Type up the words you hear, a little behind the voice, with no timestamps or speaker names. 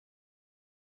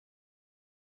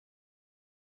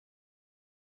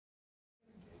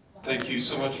Thank you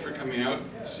so much for coming out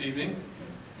this evening.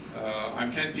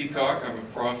 I'm Ken Peacock. I'm a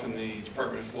prof in the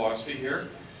Department of Philosophy here.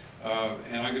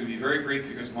 And I'm going to be very brief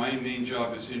because my main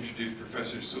job is to introduce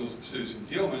Professor Susan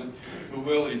Dielman, who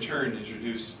will in turn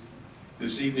introduce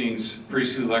this evening's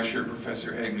Priestley lecturer,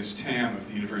 Professor Agnes Tam of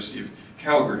the University of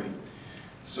Calgary.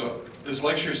 So this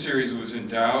lecture series was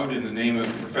endowed in the name of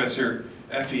Professor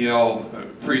F.E.L.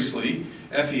 Priestley.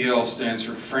 F.E.L. stands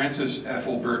for Francis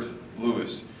Ethelbert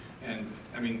Lewis. And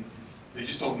I mean, they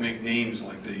just don't make names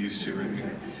like they used to,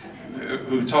 right?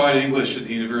 Who taught English at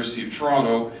the University of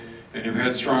Toronto and who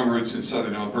had strong roots in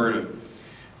southern Alberta.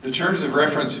 The terms of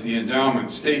reference of the endowment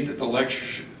state that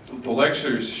the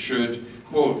lectures should,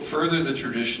 quote, further the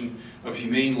tradition of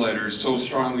humane letters so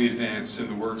strongly advanced in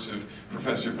the works of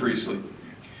Professor Priestley.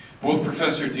 Both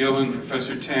Professor Dielman and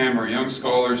Professor Tam are young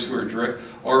scholars who are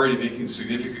already making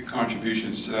significant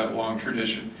contributions to that long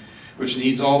tradition, which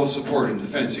needs all the support and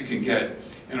defense it can get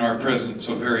in our present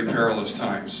so very perilous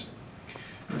times.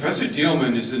 Professor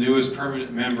Dielman is the newest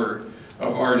permanent member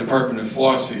of our Department of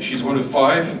Philosophy. She's one of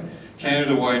 5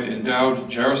 Canada-wide endowed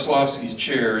Jaroslavsky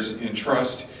chairs in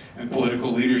trust and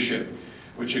political leadership,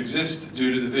 which exist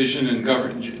due to the vision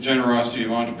and generosity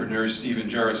of entrepreneur Stephen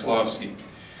Jaroslavsky.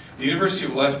 The University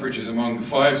of Lethbridge is among the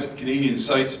 5 Canadian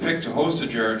sites picked to host a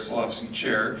Jaroslavsky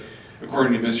chair,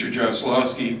 according to Mr.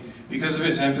 Jaroslavsky, because of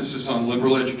its emphasis on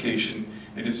liberal education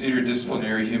and its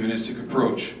interdisciplinary humanistic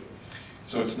approach.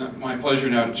 So it's my pleasure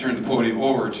now to turn the podium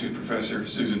over to Professor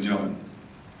Susan Dielman.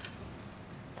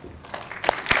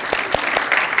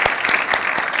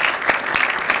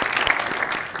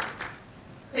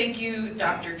 Thank you,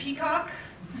 Dr. Peacock,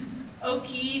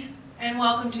 Oki, and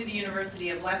welcome to the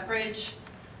University of Lethbridge.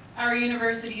 Our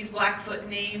university's Blackfoot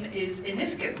name is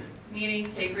Iniskim,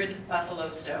 meaning sacred buffalo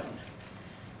stone.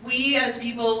 We, as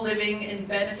people living and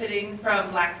benefiting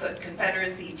from Blackfoot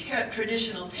Confederacy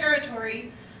traditional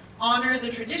territory, honor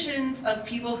the traditions of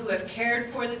people who have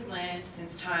cared for this land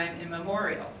since time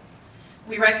immemorial.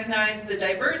 We recognize the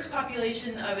diverse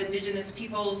population of Indigenous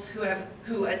peoples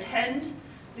who attend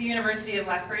the University of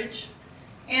Lethbridge,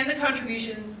 and the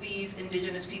contributions these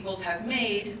Indigenous peoples have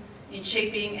made in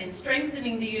shaping and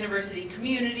strengthening the university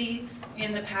community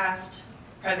in the past,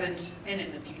 present, and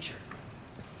in the future.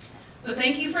 So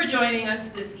thank you for joining us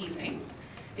this evening.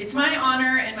 It's my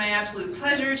honor and my absolute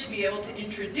pleasure to be able to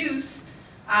introduce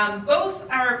both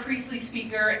our Priestley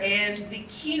speaker and the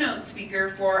keynote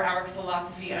speaker for our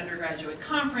philosophy undergraduate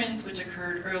conference, which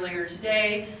occurred earlier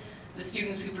today. The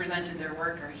students who presented their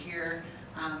work are here.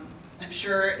 I'm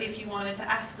sure if you wanted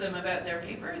to ask them about their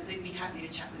papers, they'd be happy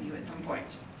to chat with you at some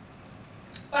point.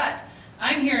 But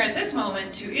I'm here at this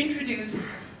moment to introduce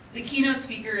the keynote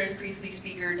speaker and Priestley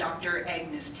speaker, Dr.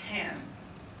 Agnes Tam.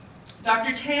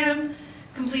 Dr. Tam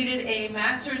completed a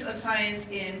Master's of Science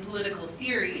in Political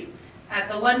Theory at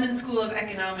the London School of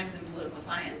Economics and Political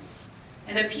Science,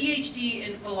 and a PhD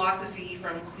in Philosophy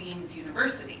from Queen's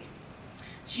University.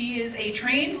 She is a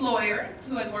trained lawyer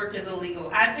who has worked as a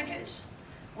legal advocate,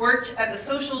 worked at the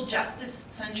Social Justice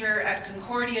Center at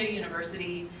Concordia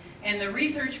University, and the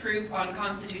Research Group on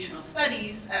Constitutional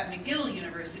Studies at McGill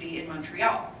University in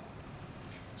Montreal.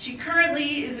 She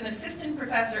currently is an assistant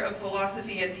professor of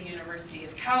philosophy at the University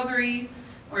of Calgary,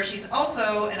 where she's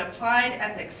also an applied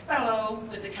ethics fellow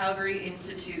with the Calgary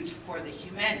Institute for the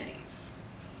Humanities.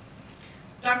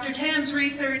 Dr. Tam's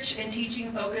research and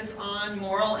teaching focus on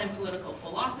moral and political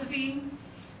philosophy,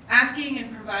 asking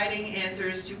and providing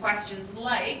answers to questions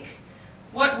like,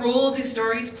 what role do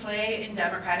stories play in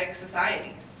democratic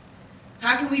societies?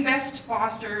 How can we best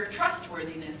foster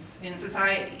trustworthiness in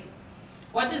society?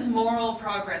 What does moral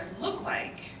progress look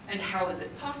like, and how is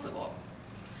it possible?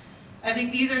 I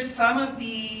think these are some of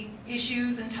the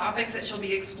issues and topics that she'll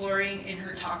be exploring in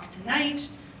her talk tonight,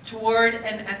 Toward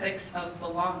an Ethics of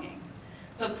Belonging.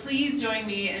 So please join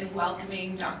me in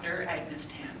welcoming Dr. Agnes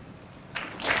Tam.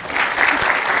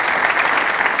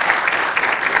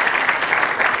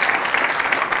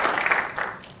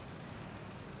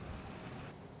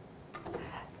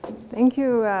 Thank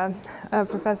you,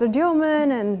 Professor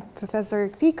Dielman and Professor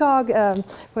Peacock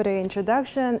for the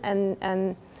introduction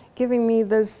and giving me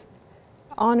this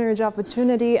honored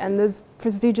opportunity and this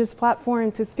prestigious platform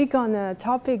to speak on a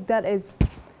topic that is,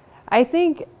 I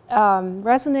think,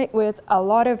 resonate with a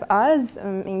lot of us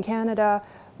in Canada,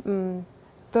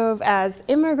 both as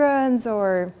immigrants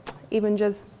or even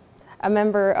just a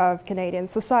member of Canadian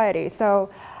society. So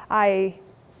I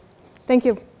thank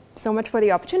you so much for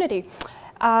the opportunity.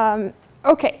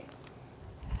 Okay.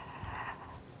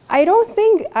 I don't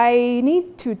think I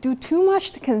need to do too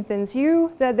much to convince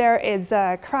you that there is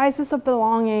a crisis of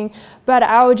belonging, but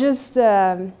I'll just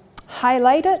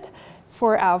highlight it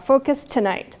for our focus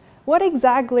tonight. What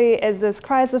exactly is this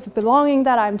crisis of belonging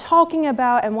that I'm talking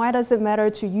about, and why does it matter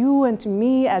to you and to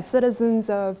me as citizens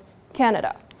of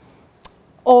Canada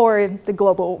or the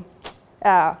global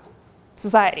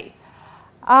society?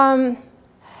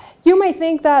 You may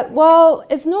think that, well,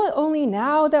 it's not only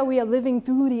now that we are living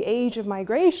through the age of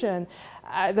migration.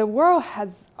 The world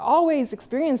has always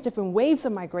experienced different waves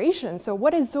of migration. So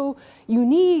what is so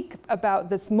unique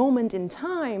about this moment in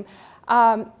time?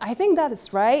 I think that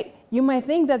is right. You might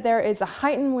think that there is a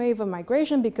heightened wave of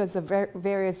migration because of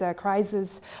various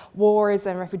crises, wars,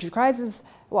 and refugee crises.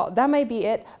 Well, that might be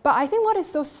it. But I think what is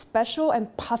so special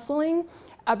and puzzling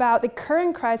about the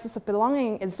current crisis of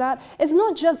belonging is that it's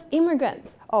not just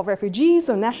immigrants or refugees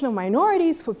or national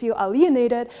minorities who feel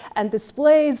alienated and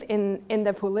displaced in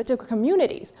their political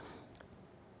communities.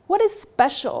 What is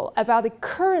special about the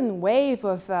current wave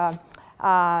of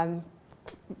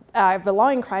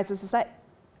belonging crisis is that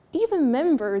even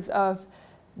members of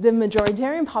the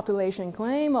majoritarian population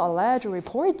claim or allege or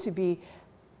report to be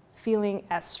feeling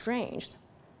estranged.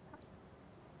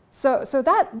 So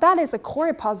that is the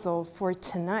core puzzle for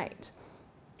tonight.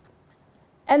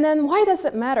 And then why does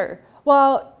it matter?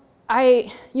 Well,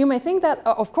 you may think that,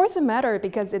 of course it matters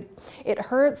because it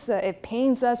hurts, it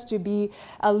pains us to be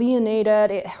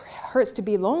alienated, it hurts to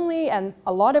be lonely, and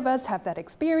a lot of us have that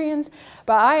experience.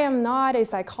 But I am not a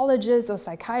psychologist or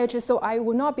psychiatrist, so I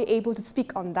will not be able to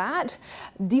speak on that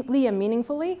deeply and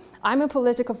meaningfully. I'm a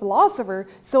political philosopher,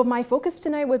 so my focus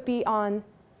tonight would be on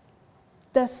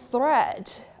the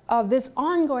threat of this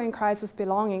ongoing crisis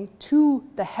belonging to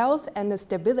the health and the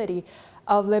stability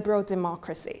of liberal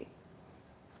democracy.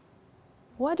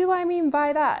 What do I mean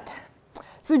by that?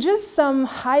 So just some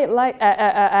headlines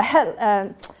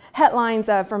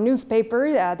from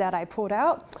newspapers that I pulled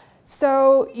out.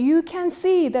 So you can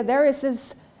see that there is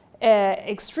this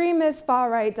extremist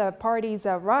far-right parties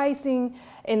rising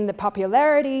in the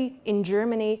popularity in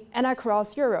Germany and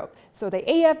across Europe. So the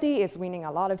AfD is winning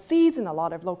a lot of seats in a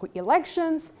lot of local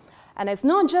elections. And it's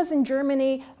not just in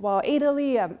Germany. Well,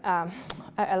 Italy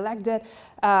elected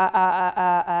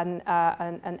an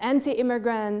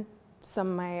anti-immigrant,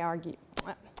 some may argue,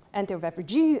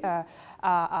 anti-refugee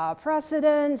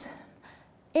president.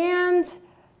 And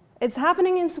it's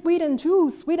happening in Sweden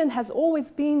too. Sweden has always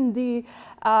been the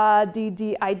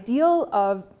ideal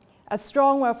of a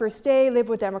strong welfare state,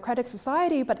 liberal democratic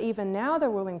society, but even now the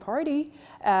ruling party,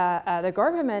 the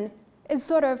government, is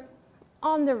sort of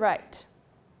on the right.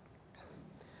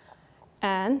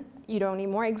 And you don't need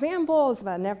more examples,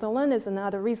 but Netherlands is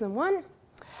another recent one.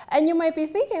 And you might be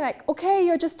thinking like, okay,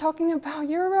 you're just talking about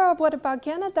Europe, what about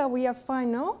Canada? We are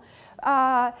fine, no?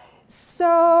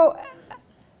 So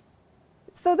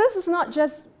this is not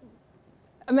just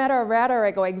a matter of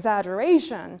rhetoric or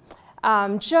exaggeration.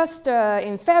 Just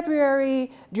in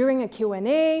February, during a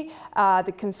Q&A,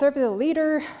 the conservative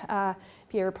leader,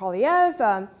 Pierre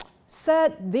Poilievre,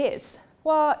 said this.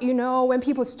 Well, you know, when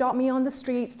people stop me on the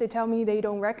streets, they tell me they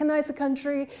don't recognize the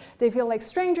country. They feel like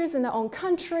strangers in their own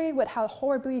country with how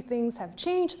horribly things have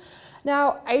changed.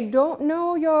 Now, I don't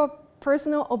know your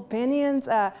personal opinions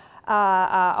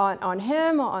on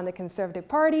him or on the Conservative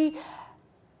Party,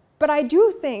 but I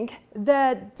do think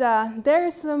that there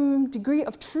is some degree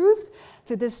of truth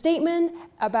to this statement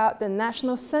about the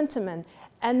national sentiment.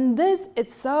 And this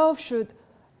itself should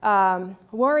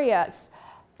worry us,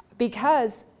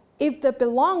 because if the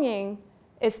belonging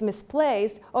is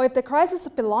misplaced, or if the crisis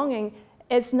of belonging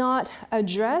is not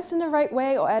addressed in the right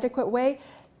way or adequate way,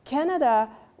 Canada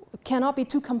cannot be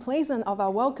too complacent of our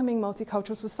welcoming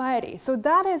multicultural society. So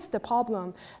that is the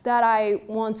problem that I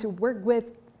want to work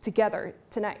with together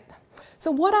tonight.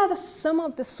 So what are some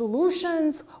of the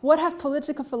solutions? What have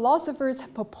political philosophers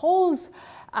proposed?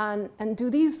 And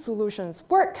do these solutions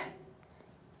work?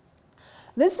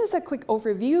 This is a quick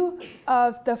overview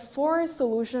of the 4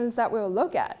 solutions that we'll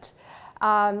look at.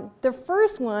 The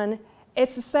first one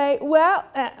is to say, well,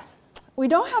 we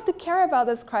don't have to care about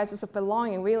this crisis of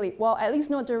belonging, really. Well, at least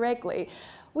not directly.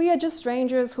 We are just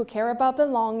strangers who care about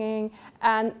belonging.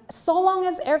 And so long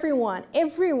as everyone,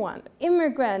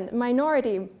 immigrant,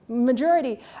 minority,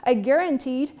 majority, are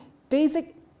guaranteed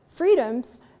basic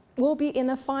freedoms, we'll be in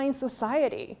a fine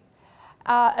society.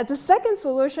 The second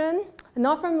solution,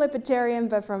 not from libertarian,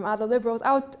 but from other liberals,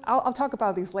 I'll talk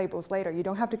about these labels later. You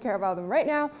don't have to care about them right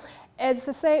now, is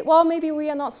to say, well, maybe we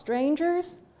are not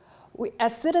strangers.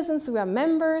 As citizens, we are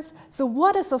members. So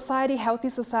what a society, healthy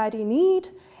society, need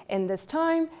in this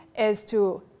time is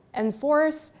to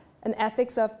enforce an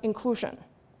ethics of inclusion.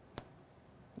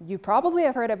 You probably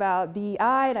have heard about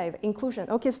DEI, inclusion.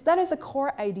 Okay, so that is a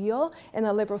core ideal in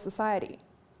a liberal society.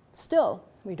 Still,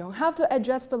 We don't have to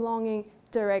address belonging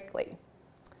directly.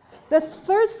 The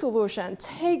third solution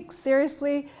takes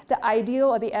seriously the ideal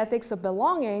or the ethics of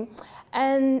belonging,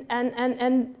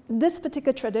 and this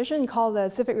particular tradition called the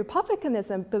civic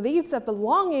republicanism believes that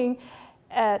belonging,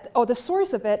 or the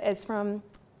source of it, is from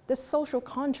the social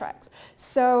contract.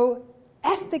 So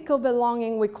ethical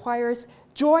belonging requires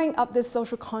drawing up this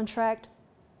social contract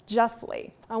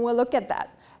justly, and we'll look at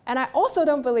that. And I also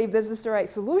don't believe this is the right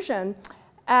solution.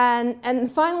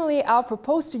 And finally, I'll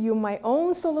propose to you my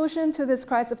own solution to this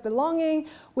crisis of belonging,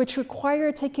 which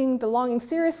requires taking belonging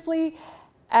seriously.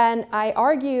 And I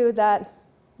argue that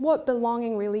what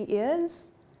belonging really is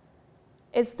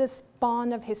this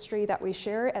bond of history that we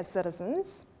share as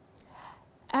citizens.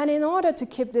 And in order to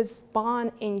keep this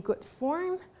bond in good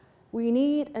form, we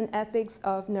need an ethics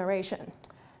of narration.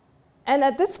 And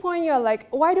at this point, you're like,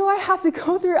 why do I have to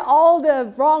go through all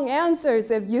the wrong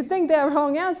answers? If you think they're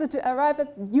wrong answer to arrive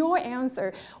at your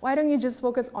answer, why don't you just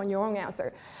focus on your own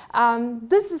answer?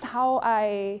 This is how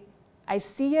I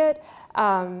see it.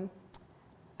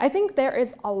 I think there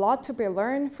is a lot to be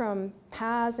learned from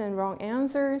past and wrong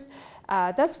answers.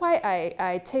 That's why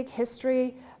I take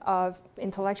history of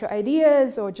intellectual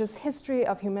ideas or just history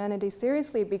of humanity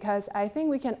seriously, because I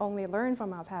think we can only learn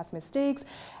from our past mistakes.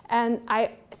 And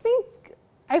I think,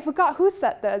 I forgot who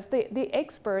said this, the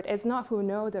expert is not who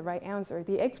knows the right answer.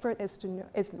 The expert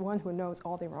is one who knows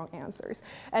all the wrong answers.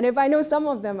 And if I know some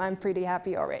of them, I'm pretty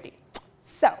happy already.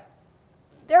 So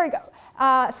there we go.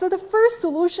 So the first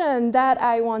solution that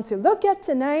I want to look at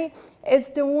tonight is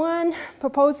the one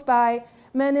proposed by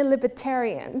many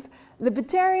libertarians.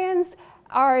 Libertarians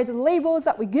are the labels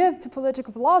that we give to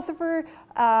political philosophers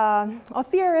or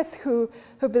theorists who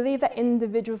believe that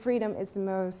individual freedom is the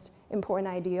most important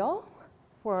ideal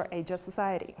for a just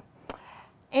society.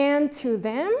 And to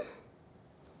them,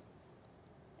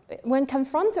 when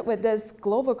confronted with this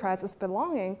global crisis of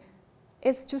belonging,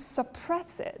 it's to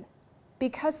suppress it,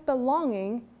 because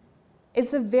belonging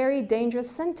is a very dangerous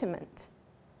sentiment.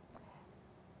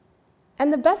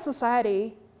 And the best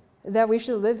society that we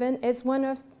should live in is one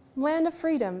of land of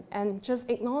freedom, and just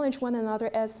acknowledge one another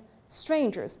as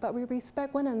strangers, but we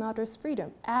respect one another's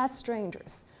freedom as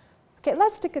strangers. Okay,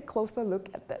 let's take a closer look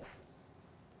at this.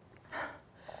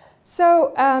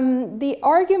 So the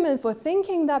argument for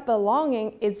thinking that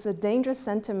belonging is a dangerous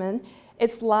sentiment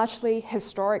is largely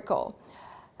historical.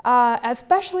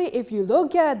 Especially if you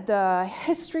look at the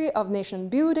history of nation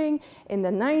building in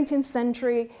the 19th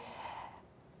century,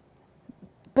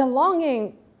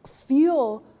 belonging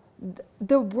fueled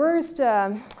the worst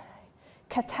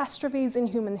catastrophes in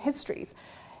human histories.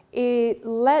 It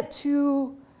led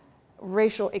to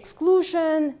racial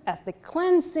exclusion, ethnic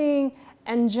cleansing,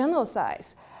 and genocide.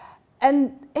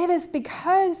 And it is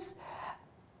because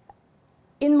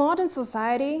in modern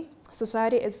society,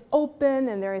 society is open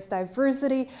and there is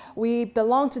diversity. We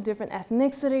belong to different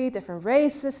ethnicity, different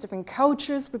races, different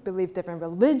cultures. We believe different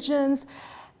religions.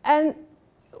 And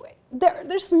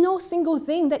there's no single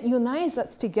thing that unites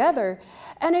us together.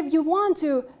 And if you want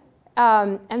to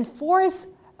enforce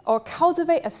or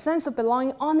cultivate a sense of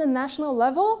belonging on the national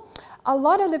level, a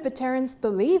lot of libertarians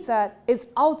believe that it's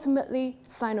ultimately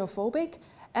xenophobic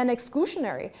and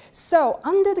exclusionary. So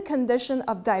under the condition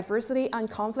of diversity and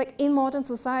conflict in modern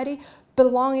society,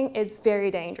 belonging is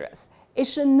very dangerous. It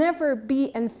should never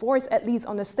be enforced, at least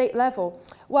on the state level.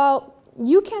 Well,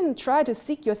 you can try to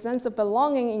seek your sense of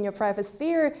belonging in your private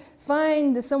sphere,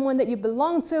 find someone that you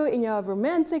belong to in your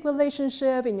romantic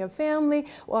relationship, in your family.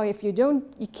 Well, if you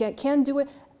can't do it,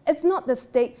 it's not the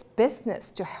state's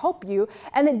business to help you,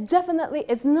 and it definitely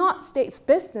is not state's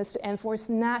business to enforce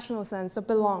national sense of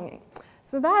belonging.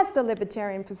 So that's the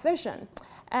libertarian position.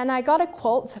 And I got a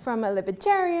quote from a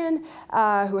libertarian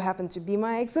who happened to be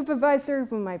my supervisor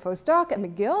for my postdoc at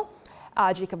McGill,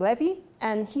 Jacob Levy,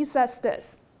 and he says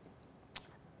this: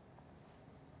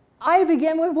 I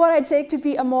begin with what I take to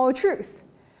be a moral truth.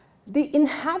 The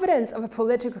inhabitants of a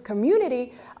political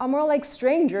community are more like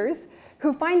strangers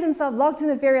who find themselves locked in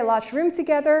a very large room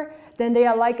together than they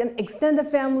are like an extended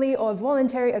family or a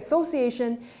voluntary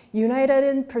association united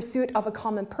in pursuit of a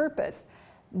common purpose.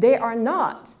 They are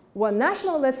not what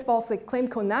nationalists falsely claim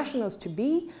co-nationals to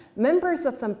be, members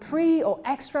of some pre- or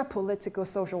extra-political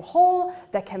social whole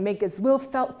that can make its will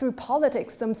felt through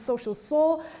politics, some social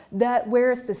soul that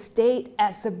wears the state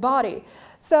as a body.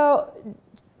 So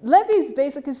Levy is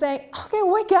basically saying, okay,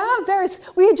 wake up,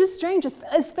 we are just strangers,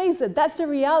 let's face it, that's the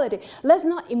reality. Let's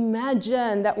not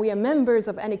imagine that we are members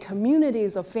of any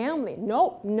communities or family.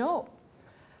 No.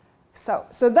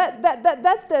 So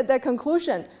that's the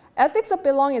conclusion. Ethics of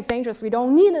belonging is dangerous. We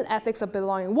don't need an ethics of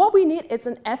belonging. What we need is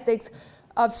an ethics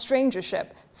of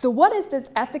strangership. So what is this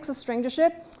ethics of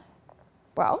strangership?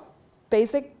 Well,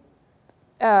 basic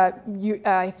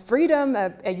freedom,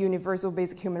 a universal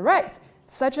basic human rights,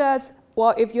 such as,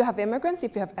 well, if you have immigrants,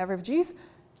 if you have refugees,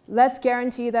 let's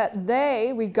guarantee that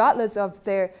they, regardless of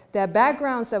their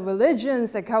backgrounds, their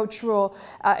religions, their cultural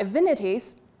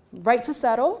affinities, right to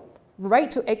settle,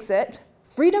 right to exit,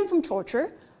 freedom from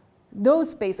torture,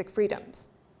 those basic freedoms.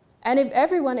 And if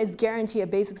everyone is guaranteed a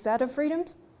basic set of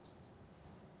freedoms,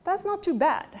 that's not too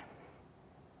bad.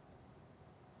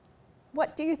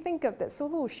 What do you think of this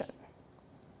solution?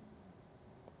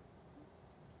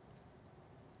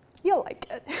 You'll like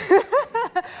it.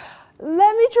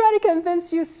 Let me try to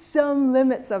convince you some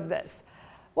limits of this.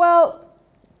 Well,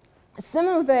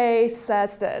 Simone Weil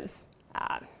says this,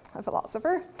 a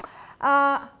philosopher,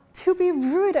 to be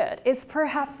rooted is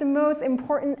perhaps the most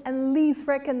important and least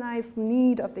recognized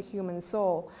need of the human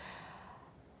soul.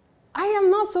 I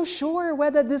am not so sure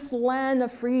whether this land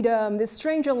of freedom, this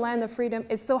stranger land of freedom,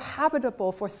 is so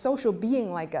habitable for social beings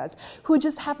like us, who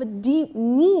just have a deep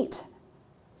need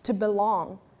to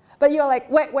belong. But you're like,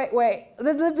 wait.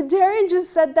 The libertarian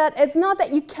just said that it's not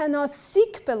that you cannot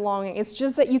seek belonging. It's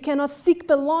just that you cannot seek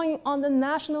belonging on the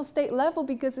national state level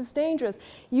because it's dangerous.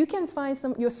 You can find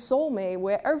your soulmate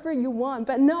wherever you want,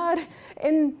 but not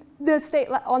in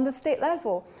the on the state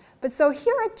level. But so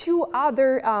here are two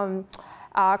other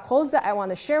quotes that I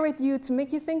want to share with you to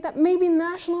make you think that maybe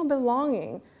national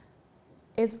belonging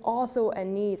is also a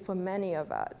need for many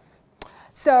of us.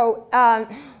 So,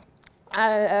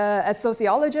 a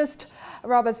sociologist,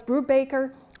 Robert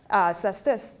Brubaker, says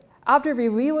this: after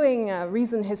reviewing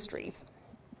recent histories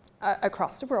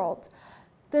across the world,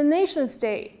 the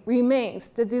nation-state remains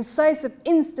the decisive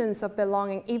instance of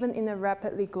belonging even in a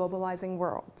rapidly globalizing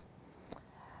world.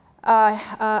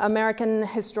 American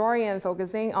historian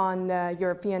focusing on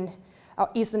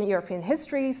Eastern European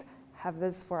histories have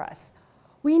this for us.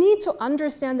 We need to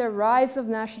understand the rise of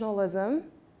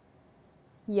nationalism.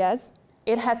 Yes,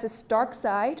 it has its dark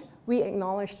side, we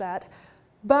acknowledge that,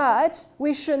 but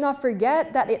we should not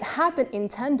forget that it happened in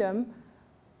tandem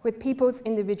with people's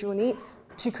individual needs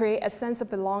to create a sense of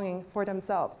belonging for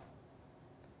themselves.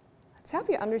 To help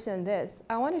you understand this,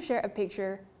 I want to share a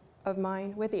picture of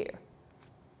mine with you.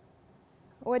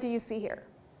 What do you see here?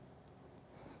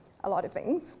 A lot of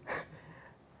things.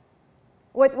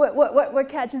 What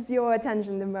catches your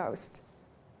attention the most?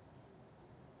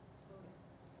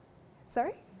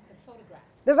 Sorry?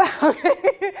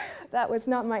 That was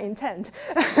not my intent.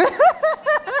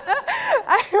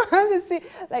 I want to see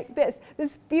like this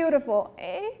beautiful,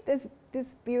 this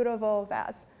beautiful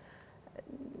vase.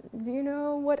 Do you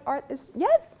know what art is?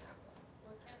 Yes?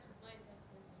 What catches my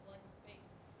attention is the blank space.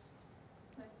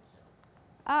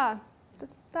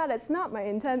 That is not my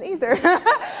intent either.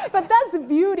 But that's the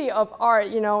beauty of art,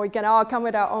 you know, we can all come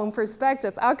with our own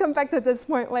perspectives. I'll come back to this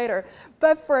point later.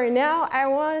 But for now, I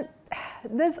want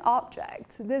this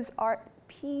object, this art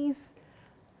piece,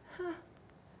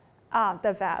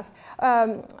 the vase,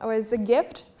 was a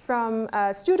gift from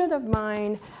a student of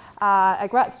mine, a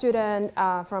grad student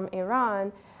from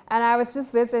Iran, and I was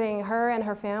just visiting her and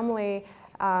her family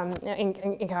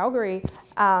in Calgary,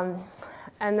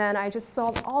 and then I just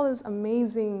saw all this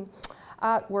amazing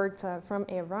artwork from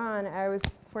Iran.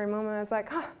 For a moment, I was like,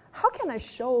 how can I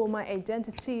show my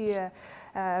identity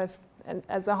as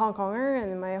a Hong Konger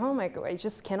and in my home? I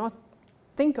just cannot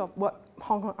think of what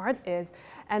Hong Kong art is.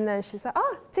 And then she said,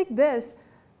 oh, take this.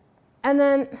 And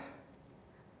then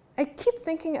I keep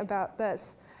thinking about this.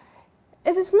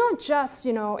 It is not just,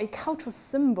 you know, a cultural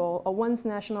symbol of one's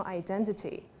national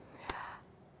identity.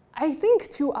 I think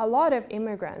to a lot of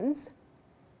immigrants,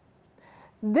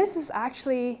 this is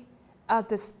actually a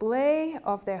display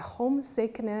of their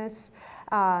homesickness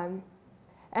and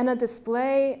a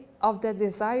display of the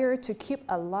desire to keep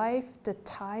alive the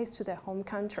ties to their home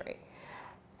country.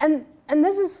 And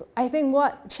this is, I think,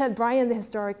 what Chet Bryan,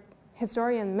 the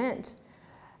historian, meant.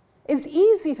 It's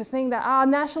easy to think that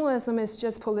nationalism is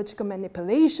just political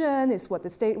manipulation, it's what the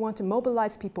state wants to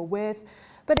mobilize people with,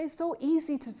 but it's so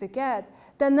easy to forget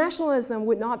that nationalism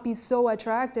would not be so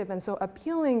attractive and so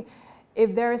appealing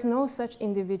if there is no such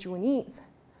individual need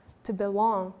to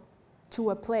belong to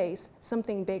a place,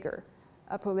 something bigger,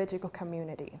 a political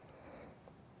community.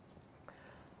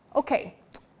 Okay,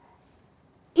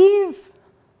 if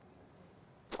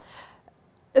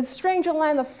a stranger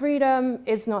land of freedom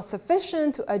is not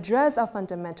sufficient to address our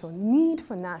fundamental need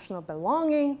for national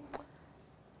belonging,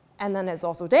 and then it's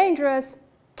also dangerous,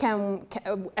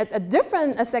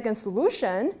 a second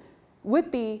solution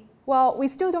would be, well, we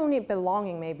still don't need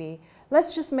belonging maybe.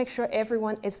 Let's just make sure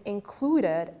everyone is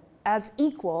included as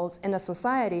equals in a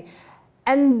society.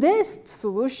 And this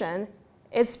solution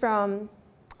is from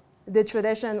the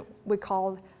tradition we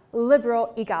call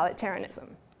liberal egalitarianism.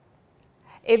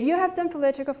 If you have done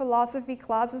political philosophy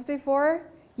classes before,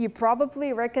 you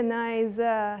probably recognize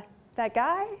that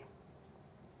guy?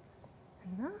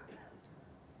 No?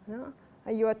 No?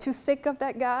 You are too sick of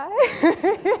that guy?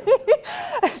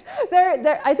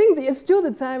 I think it's still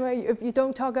the time where if you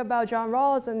don't talk about John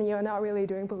Rawls, then you're not really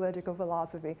doing political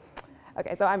philosophy.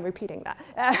 Okay, so I'm repeating that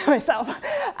myself.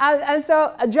 And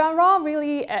so John Rawls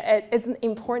really is an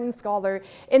important scholar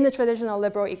in the traditional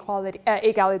liberal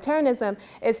egalitarianism,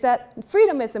 is that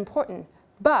freedom is important,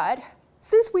 but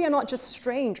since we are not just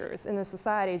strangers in the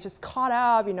society, just caught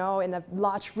up, in a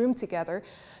large room together,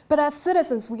 but as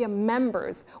citizens, we are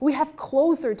members. We have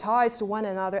closer ties to one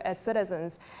another as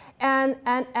citizens. And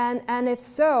if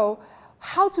so,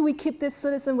 how do we keep these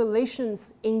citizen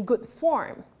relations in good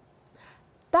form?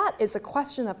 That is a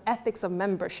question of ethics of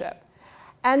membership.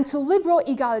 And to liberal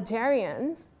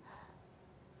egalitarians,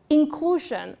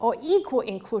 inclusion or equal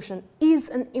inclusion is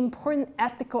an important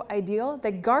ethical ideal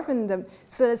that governs the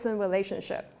citizen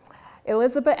relationship.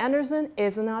 Elizabeth Anderson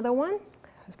is another one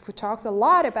who talks a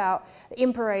lot about the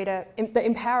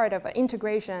imperative of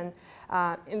integration,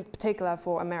 in particular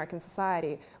for American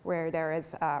society, where there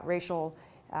is racial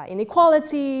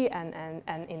inequality and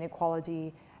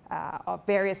inequality of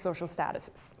various social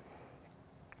statuses.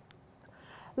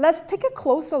 Let's take a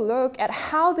closer look at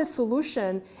how this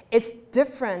solution is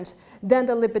different than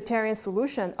the libertarian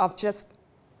solution of just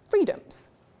freedoms.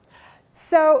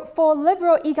 So for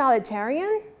liberal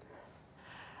egalitarian,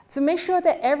 to make sure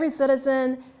that every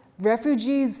citizen,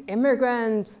 refugees,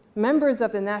 immigrants, members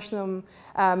of the national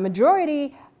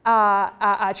majority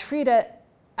are treated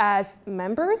as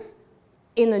members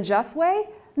in a just way,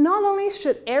 not only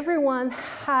should everyone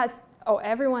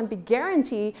be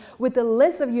guaranteed with the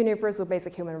list of universal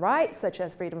basic human rights, such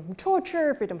as freedom from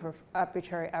torture, freedom from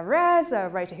arbitrary arrest,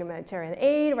 right to humanitarian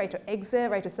aid, right to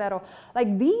exit, right to settle.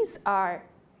 Like, these are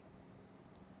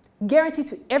guaranteed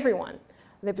to everyone.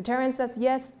 Libertarian says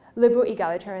yes, liberal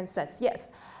egalitarian says yes.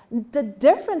 The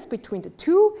difference between the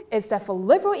two is that for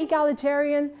liberal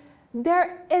egalitarian,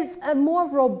 there is a more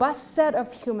robust set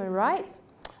of human rights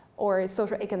or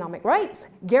social economic rights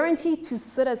guaranteed to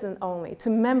citizens only,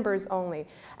 to members only.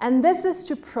 And this is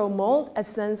to promote a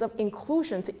sense of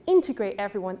inclusion, to integrate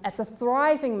everyone as a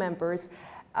thriving members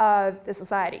of the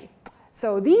society.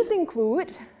 So these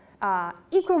include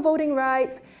equal voting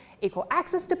rights, equal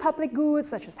access to public goods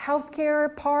such as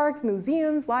healthcare, parks,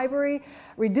 museums, library,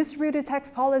 redistributed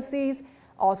tax policies,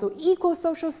 also equal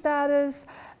social status,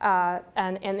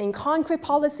 and in concrete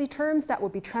policy terms that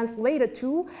would be translated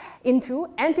into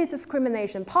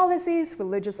anti-discrimination policies,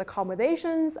 religious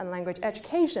accommodations, and language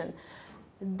education.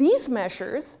 These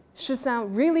measures should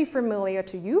sound really familiar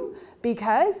to you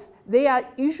because they are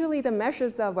usually the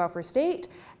measures of welfare state,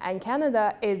 and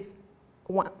Canada is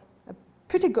one, a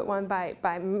pretty good one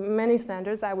by many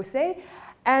standards, I would say.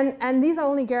 And these are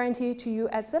only guaranteed to you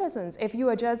as citizens. If you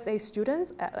are just a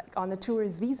student, like on a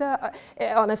tourist visa,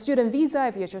 on a student visa,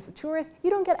 if you're just a tourist,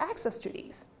 you don't get access to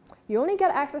these. You only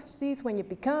get access to these when you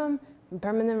become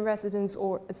permanent residents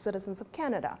or citizens of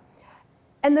Canada.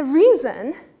 And the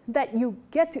reason that you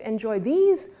get to enjoy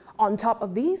these on top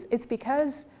of these is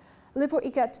because liberal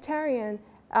egalitarian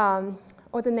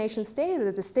or the nation state,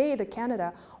 or the state of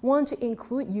Canada, want to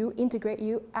include you, integrate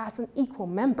you as an equal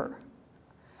member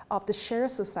of the shared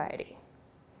society.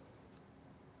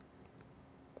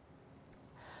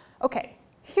 Okay,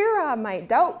 here are my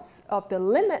doubts of the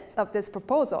limits of this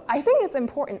proposal. I think it's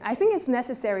important. I think it's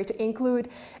necessary to include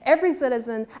every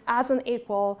citizen as an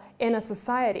equal in a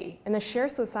society, in a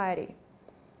shared society.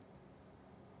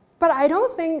 But I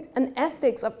don't think an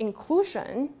ethics of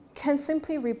inclusion can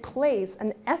simply replace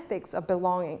an ethics of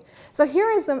belonging. So here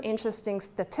is some interesting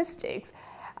statistics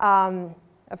from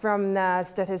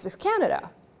Statistics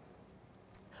Canada.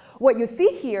 What you see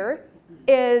here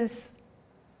is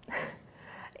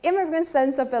immigrant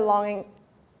sense of belonging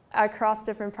across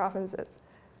different provinces.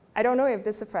 I don't know if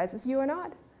this surprises you or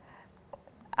not.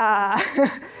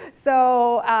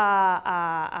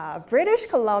 British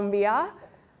Columbia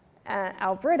and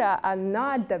Alberta are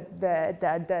not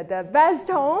the best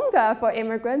home for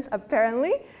immigrants,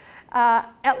 apparently.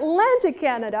 Atlantic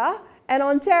Canada and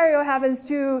Ontario happens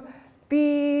to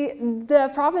be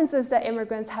the provinces that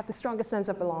immigrants have the strongest sense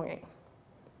of belonging.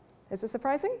 Is it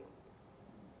surprising?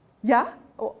 Yeah?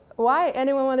 Why?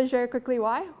 Anyone want to share quickly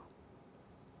why?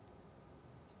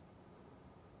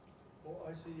 Well,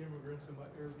 I see immigrants in my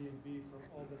Airbnb from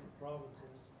all different provinces,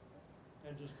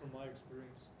 and just from my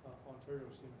experience, Ontario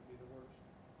seems to be the worst.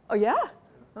 Oh, yeah?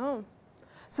 Oh.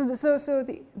 So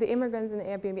the immigrants in the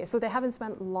Airbnb, so they haven't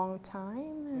spent a long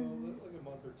time? Like a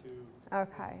month or two.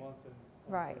 Okay. A month in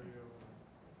Right.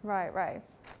 Ontario. Right.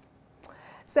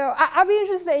 So I'll be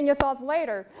interested in your thoughts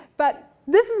later. But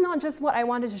this is not just what I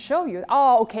wanted to show you.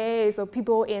 Oh, okay, so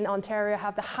people in Ontario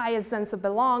have the highest sense of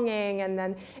belonging, and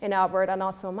then in Alberta,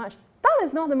 not so much. That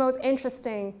is not the most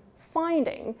interesting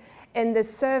finding in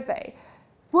this survey.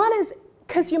 What is,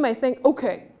 because you might think,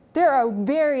 okay, there are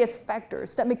various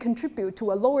factors that may contribute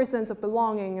to a lower sense of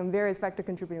belonging and various factors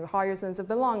contributing to a higher sense of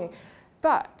belonging.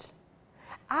 But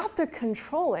after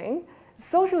controlling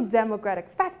social-demographic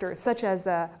factors such as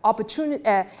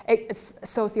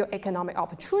socioeconomic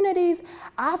opportunities,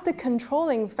 after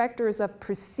controlling factors of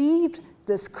perceived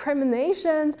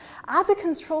discriminations, after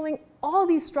controlling all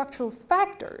these structural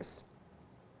factors,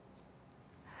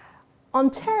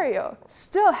 Ontario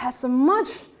still has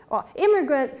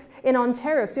immigrants in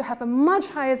Ontario still have a much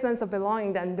higher sense of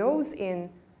belonging than those in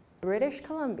British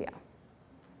Columbia.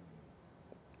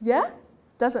 Yeah?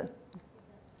 Doesn't?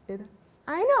 It,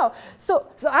 I know. So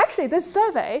actually, this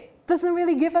survey doesn't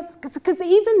really give us, because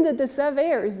even the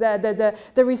surveyors, the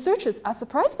researchers are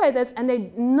surprised by this, and they're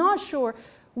not sure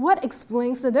what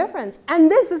explains the difference. And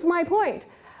this is my point.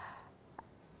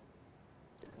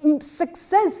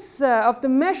 Success of the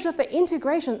measure of the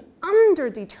integration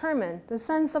underdetermine the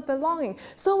sense of belonging.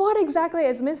 So what exactly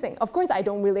is missing? Of course, I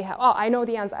don't really have, I know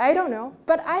the answer. I don't know,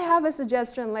 but I have a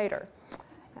suggestion later.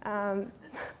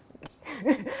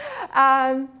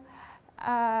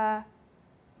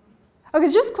 Okay,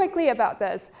 just quickly about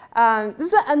this.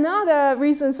 This is another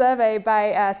recent survey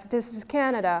by Statistics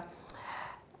Canada.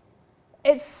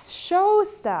 It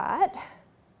shows that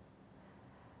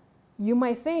you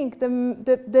might think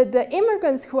the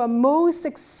immigrants who are most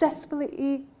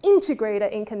successfully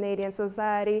integrated in Canadian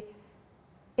society,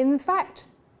 in fact,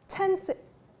 tend to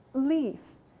leave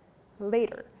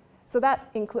later. So that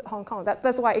includes Hong Kong.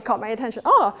 That's why it caught my attention.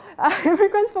 Oh,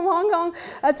 immigrants from Hong Kong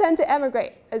tend to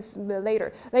emigrate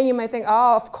later. Then you might think,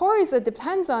 oh, of course, it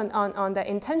depends on the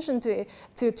intention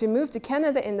to move to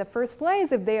Canada in the first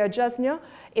place. If they are just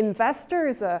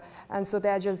investors, and so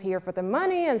they're just here for the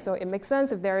money, and so it makes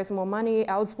sense if there is more money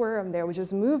elsewhere, and they will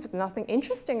just move. There's nothing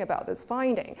interesting about this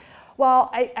finding. Well,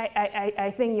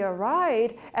 I think you're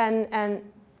right,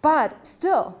 but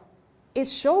still, it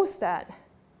shows that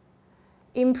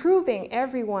improving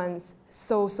everyone's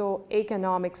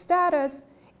socio-economic status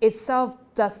itself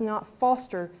does not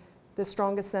foster the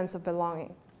strongest sense of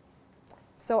belonging.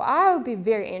 So I would be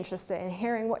very interested in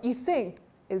hearing what you think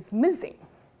is missing.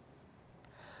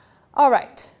 All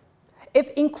right. If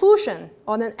inclusion,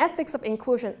 or an ethics of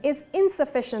inclusion, is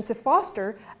insufficient to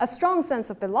foster a strong sense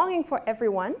of belonging for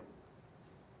everyone,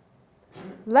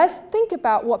 let's think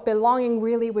about what belonging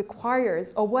really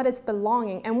requires, or what is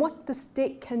belonging, and what the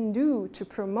state can do to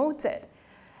promote it.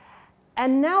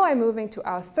 And now I'm moving to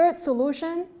our third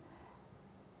solution,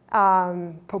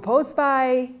 proposed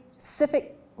by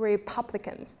civic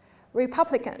Republicans.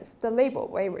 Republicans, the label,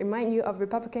 will remind you of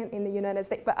Republican in the United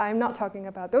States, but I'm not talking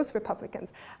about those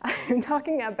Republicans. I'm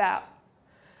talking about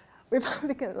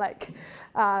Republican like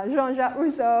Jean-Jacques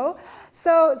Rousseau.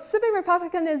 So civic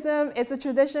republicanism is a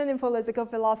tradition in political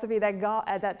philosophy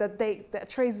that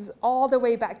traces all the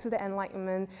way back to the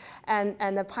Enlightenment.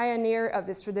 And the pioneer of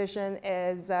this tradition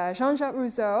is Jean-Jacques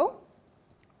Rousseau.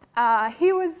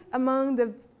 He was among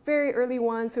the very early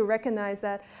ones who recognized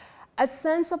that a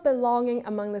sense of belonging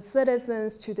among the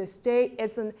citizens to the state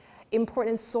is an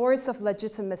important source of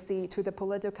legitimacy to the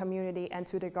political community and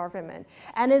to the government,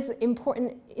 and is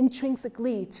important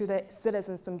intrinsically to the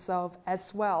citizens themselves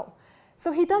as well.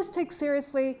 So he does take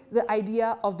seriously the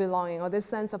idea of belonging, or this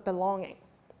sense of belonging.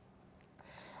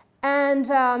 And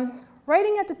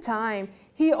writing at the time,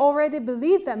 he already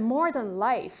believed that more than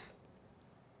life,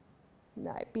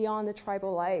 beyond the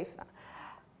tribal life,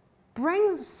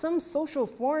 brings some social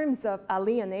forms of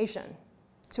alienation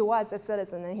to us as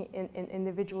citizens and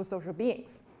individual social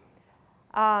beings.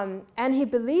 And he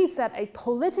believes that a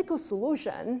political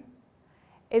solution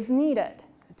is needed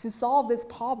to solve this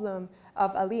problem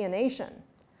of alienation.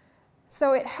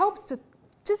 So it helps to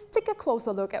just take a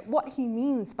closer look at what he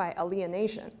means by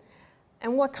alienation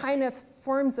and what kind of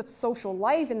forms of social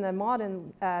life in the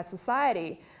modern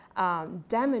society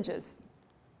damages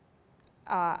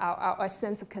our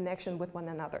sense of connection with one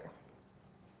another.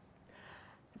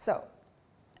 So,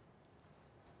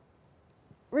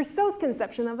 Rousseau's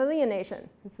conception of alienation.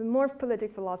 It's more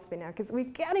political philosophy now, because we're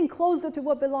getting closer to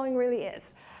what belonging really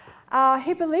is.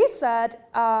 He believes that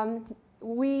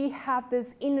we have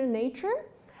this inner nature,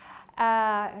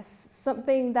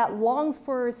 something that longs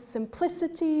for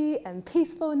simplicity and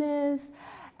peacefulness,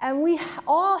 And we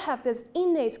all have this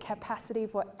innate capacity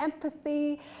for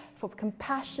empathy, for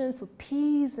compassion, for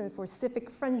peace, and for civic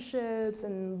friendships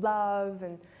and love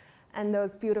and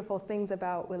those beautiful things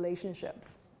about relationships.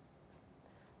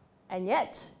 And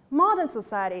yet, modern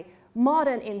society,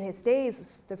 modern in his days,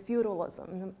 is the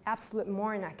feudalism, the absolute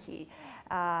monarchy,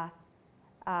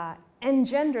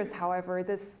 engenders, however,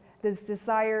 this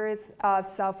desires of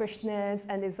selfishness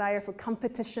and desire for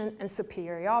competition and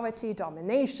superiority,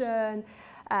 domination,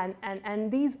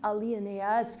 and these alienate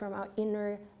us from our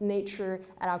inner nature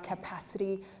and our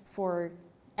capacity for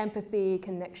empathy,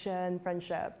 connection,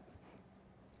 friendship.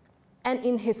 And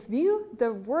in his view,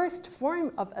 the worst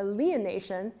form of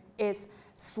alienation is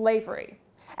slavery.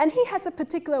 And he has a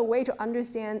particular way to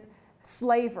understand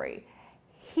slavery.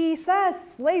 He says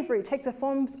slavery takes the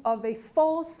forms of a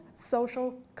false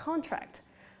social contract.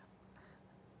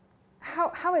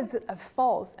 How is it a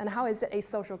false and how is it a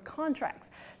social contract?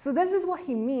 So this is what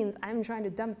he means. I'm trying to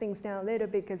dumb things down a little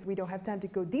bit because we don't have time to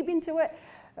go deep into it.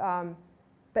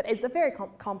 But it's a very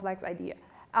complex idea.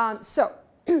 To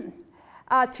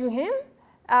him,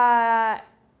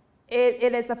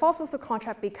 it is a false social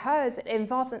contract because it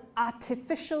involves an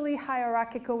artificially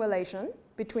hierarchical relation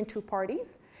between two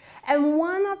parties. And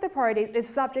one of the parties is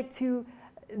subject to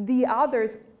the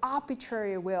other's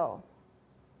arbitrary will.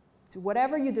 To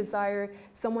whatever you desire,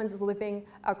 someone's living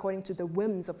according to the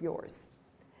whims of yours.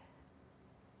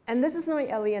 And this is not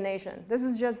alienation. This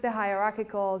is just the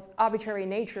hierarchical, arbitrary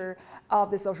nature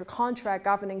of the social contract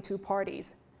governing two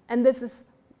parties. And this is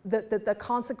the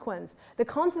consequence. The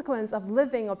consequence of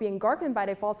living or being governed by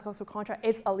the false social contract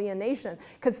is alienation,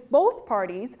 because both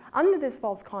parties under this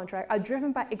false contract are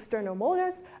driven by external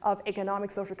motives of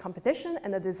economic social competition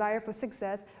and the desire for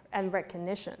success and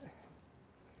recognition.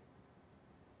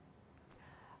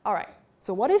 All right,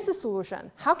 so what is the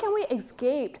solution? How can we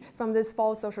escape from this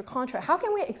false social contract? How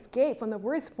can we escape from the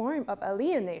worst form of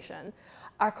alienation?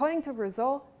 According to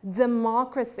Rousseau,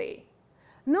 democracy.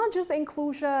 Not just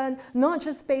inclusion, not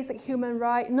just basic human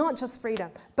right, not just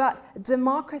freedom, but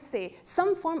democracy,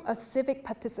 some form of civic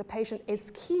participation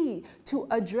is key to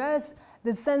address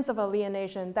the sense of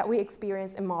alienation that we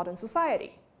experience in modern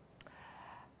society.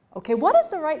 Okay, what is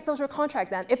the right social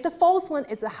contract then? If the false one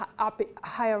is a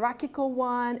hierarchical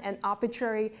one and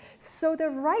arbitrary, so the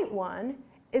right one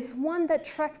is one that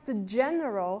tracks the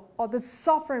general or the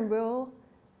sovereign will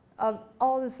of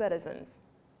all the citizens.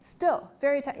 Still,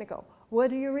 very technical. What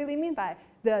do you really mean by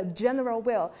the general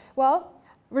will? Well,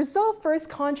 Rousseau first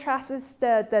contrasts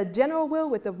the general will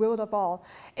with the will of all.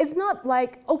 It's not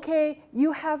like, okay,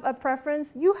 you have a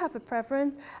preference,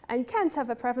 and Kant have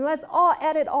a preference. Let's all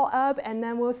add it all up, and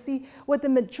then we'll see what the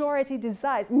majority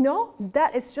desires. No,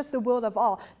 that is just the will of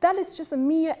all. That is just a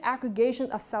mere aggregation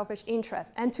of selfish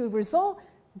interests. And to Rousseau,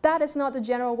 that is not the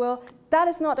general will. That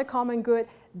is not the common good.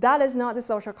 That is not the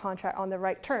social contract on the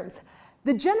right terms.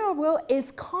 The general will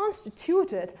is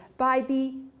constituted by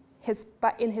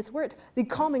in his word, the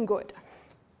common good.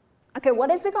 Okay,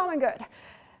 what is the common good?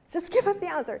 Just give us the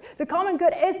answer. The common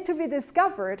good is to be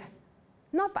discovered,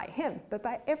 not by him, but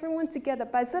by everyone together,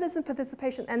 by citizen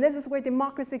participation, and this is where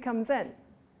democracy comes in.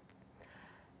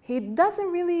 He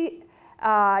doesn't really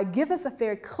give us a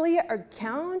very clear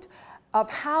account of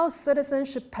how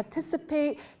citizens should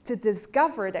participate to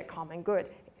discover that common good.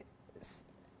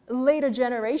 Later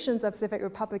generations of civic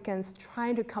republicans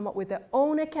trying to come up with their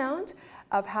own account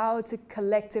of how to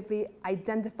collectively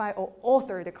identify or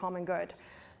author the common good.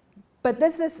 But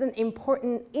this is an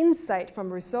important insight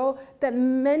from Rousseau that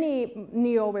many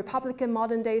neo-republican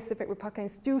modern-day civic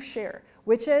republicans do share,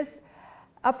 which is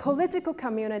a political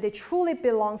community truly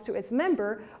belongs to its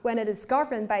member when it is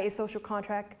governed by a social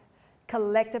contract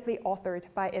collectively authored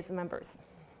by its members.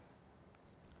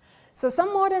 So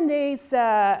some modern days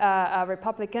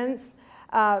Republicans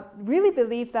really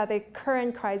believe that the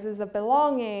current crisis of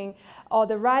belonging or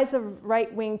the rise of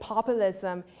right-wing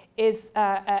populism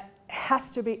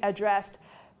has to be addressed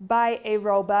by a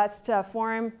robust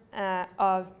form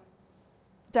of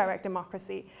direct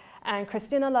democracy. And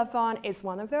Christina Lafon is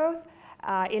one of those.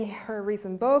 In her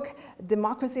recent book,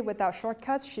 Democracy Without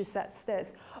Shortcuts, she says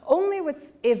this: only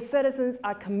if citizens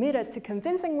are committed to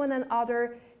convincing one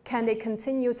another can they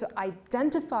continue to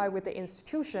identify with the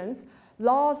institutions,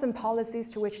 laws, and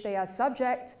policies to which they are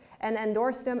subject and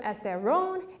endorse them as their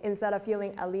own instead of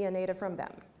feeling alienated from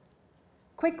them.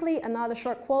 Quickly, another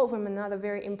short quote from another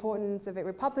very important civic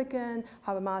Republican,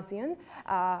 Habermasian,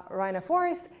 Rainer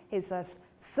Forrest. He says,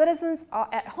 citizens are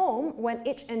at home when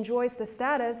each enjoys the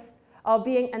status of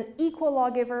being an equal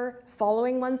lawgiver,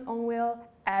 following one's own will,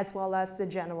 as well as the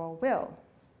general will.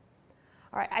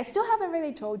 All right, I still haven't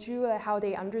really told you how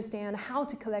they understand how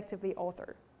to collectively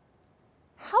author.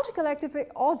 how to collectively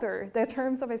alter the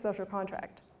terms of a social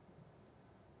contract.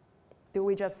 Do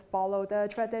we just follow the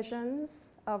traditions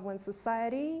of one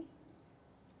society,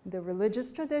 the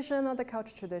religious tradition or the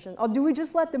cultural tradition? Or do we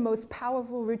just let the most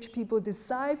powerful rich people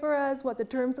decide for us what the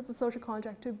terms of the social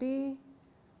contract to be?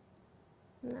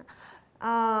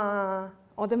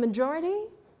 Or the majority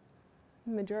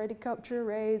culture,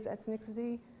 race,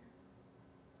 ethnicity?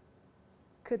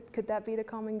 Could that be the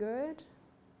common good?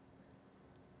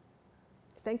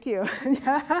 Thank you.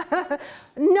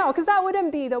 No, because that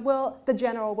wouldn't be the will, the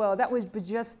general will. That would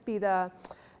just be the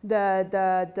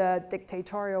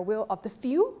dictatorial will of the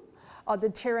few, or the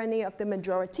tyranny of the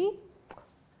majority.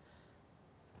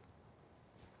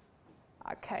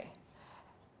 Okay.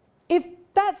 If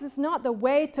that is not the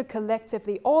way to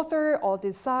collectively author or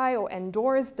decide or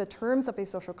endorse the terms of a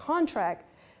social contract,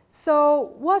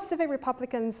 so what civic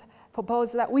Republicans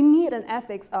propose that we need an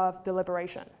ethics of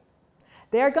deliberation.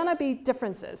 There are going to be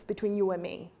differences between you and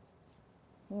me.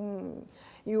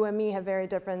 You and me have very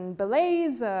different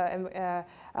beliefs,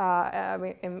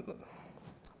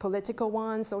 political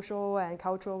ones, social and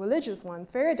cultural, religious ones,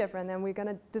 very different, and we're going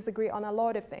to disagree on a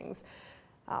lot of things.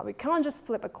 We can't just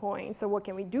flip a coin, so what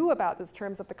can we do about these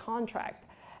terms of the contract?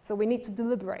 So we need to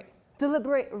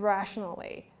deliberate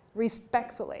rationally,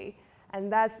 respectfully,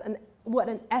 and that's what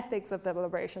an ethics of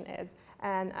deliberation is.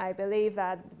 And I believe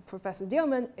that Professor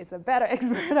Dielman is a better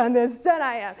expert on this than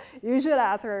I am. You should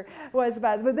ask her what's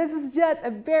best. But this is just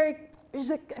a very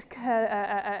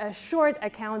a short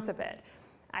account of it.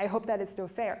 I hope that is still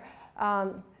fair.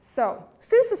 So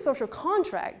since the social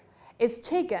contract is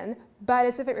taken by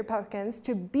the civic Republicans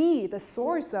to be the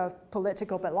source of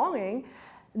political belonging,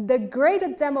 the greater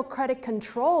democratic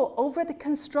control over the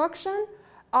construction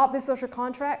of the social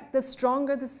contract, the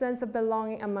stronger the sense of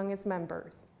belonging among its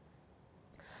members.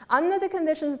 Under the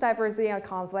conditions of diversity and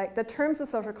conflict, the terms of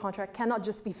social contract cannot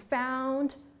just be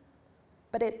found,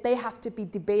 but they have to be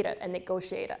debated and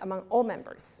negotiated among all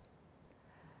members.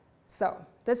 So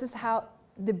this is how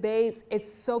debate is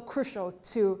so crucial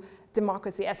to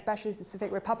democracy, especially to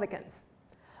civic Republicans.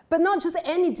 But not just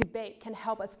any debate can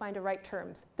help us find the right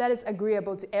terms that is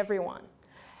agreeable to everyone.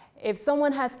 If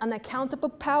someone has unaccountable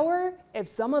power, if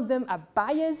some of them are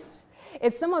biased,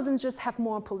 if some of them just have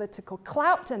more political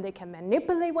clout and they can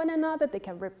manipulate one another, they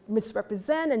can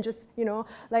misrepresent and just, you know,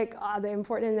 like the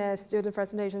important student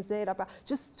presentations did about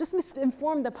just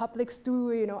misinform the public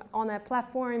through, you know, on their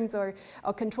platforms or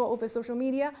control over social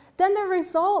media, then the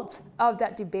result of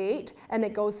that debate and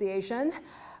negotiation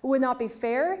would not be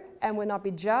fair and would not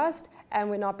be just and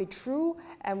would not be true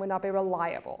and would not be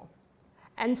reliable.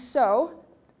 And so,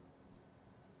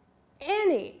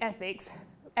 any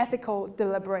ethical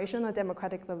deliberation or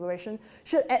democratic deliberation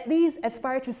should at least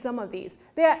aspire to some of these.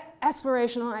 They are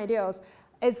aspirational ideals.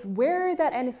 It's rare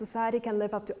that any society can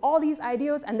live up to all these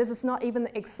ideals, and this is not even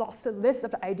the exhaustive list of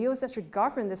the ideals that should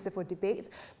govern the civil debates,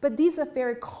 but these are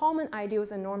very common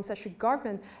ideals and norms that should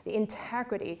govern the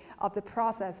integrity of the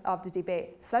process of the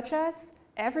debate, such as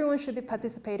everyone should be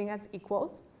participating as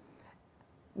equals,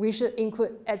 we should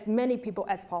include as many people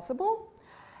as possible,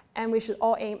 and we should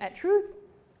all aim at truth,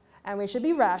 and we should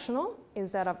be rational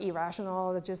instead of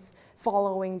irrational, just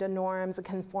following the norms,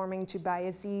 conforming to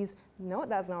biases. No,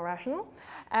 that's not rational.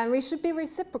 And we should be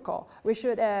reciprocal. We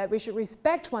should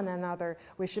respect one another.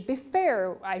 We should be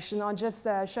fair. I should not just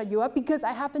shut you up because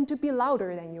I happen to be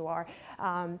louder than you are.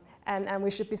 And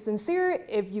we should be sincere.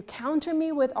 If you counter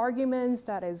me with arguments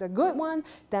that is a good one,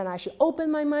 then I should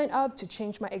open my mind up to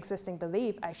change my existing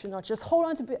belief. I should not just hold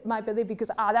on to my belief because,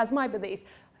 that's my belief.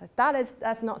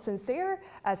 That's not sincere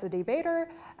as a debater,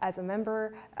 as a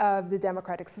member of the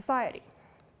democratic society.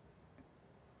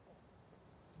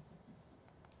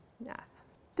 Yeah,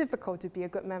 difficult to be a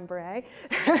good member, eh?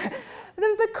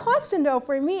 The question, though,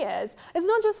 for me is, it's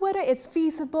not just whether it's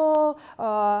feasible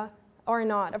or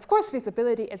not. Of course,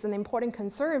 feasibility is an important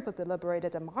concern for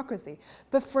deliberative democracy.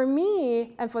 But for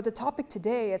me, and for the topic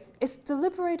today, is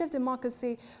deliberative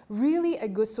democracy really a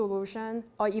good solution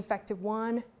or effective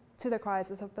one to the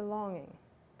crisis of belonging?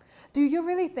 Do you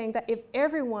really think that if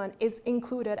everyone is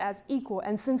included as equal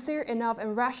and sincere enough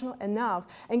and rational enough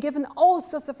and given all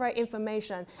sorts of right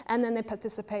information and then they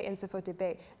participate in civil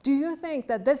debate, do you think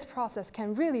that this process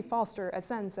can really foster a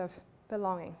sense of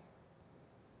belonging?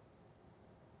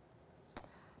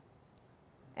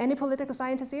 Any political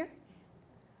scientists here?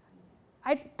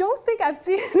 I don't think I've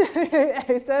seen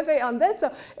a survey on this,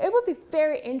 so it would be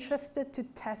very interested to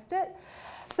test it.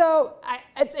 So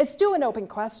it's still an open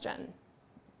question.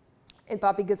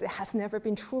 But because it has never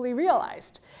been truly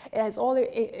realized. It has only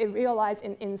realized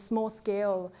in small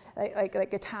scale,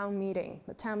 like a town meeting.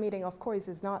 The town meeting, of course,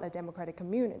 is not a democratic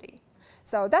community.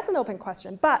 So that's an open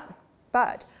question,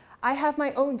 but I have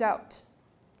my own doubt.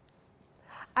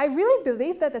 I really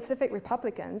believe that the civic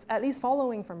Republicans, at least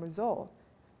following from Rousseau,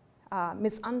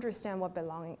 misunderstand what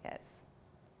belonging is.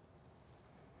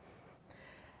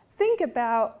 Think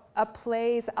about a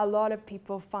place a lot of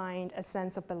people find a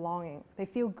sense of belonging. They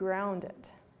feel grounded.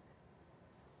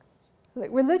 Like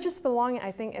religious belonging,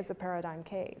 I think, is a paradigm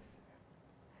case.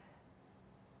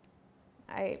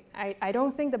 I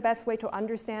don't think the best way to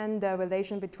understand the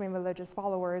relation between religious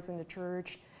followers and the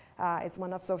church is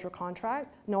one of social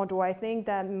contract, nor do I think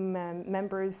that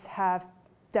members have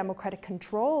democratic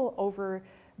control over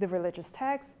the religious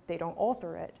text. They don't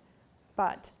author it.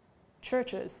 But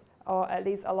churches, or at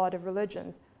least a lot of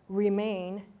religions,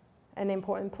 remain an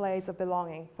important place of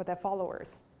belonging for their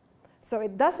followers. So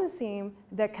it doesn't seem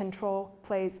that control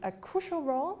plays a crucial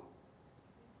role.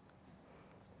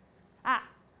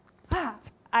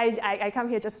 I come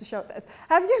here just to show this.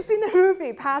 Have you seen the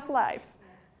movie Past Lives?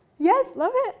 Yes,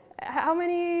 love it. How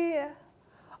many?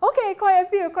 Okay, quite a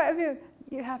few.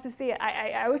 You have to see it.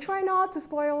 I will try not to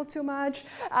spoil too much.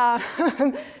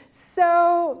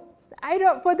 So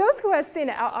for those who have seen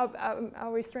it,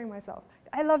 I'll restrain myself.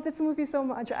 I love this movie so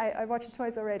much. I watched it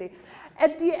twice already.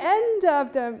 At the end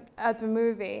of the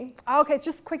movie, okay,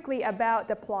 just quickly about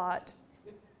the plot,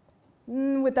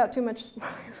 without too much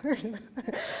spoilers.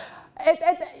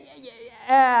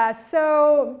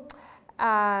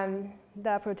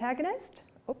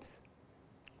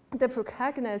 The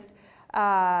protagonist,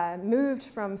 moved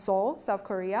from Seoul, South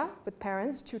Korea, with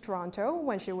parents to Toronto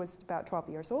when she was about 12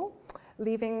 years old,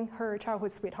 leaving her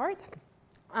childhood sweetheart.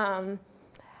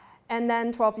 And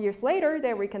then 12 years later,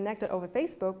 they reconnected over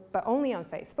Facebook, but only on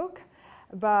Facebook.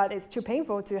 But it's too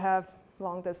painful to have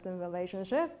long-distance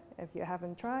relationship. If you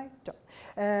haven't tried, don't.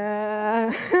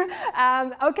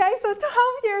 Okay, so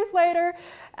 12 years later,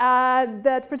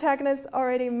 the protagonist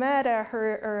already met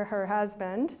her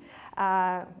husband,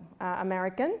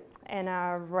 American, in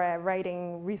a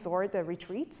writing resort, a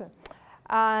retreat.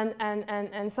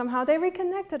 And somehow they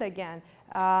reconnected again.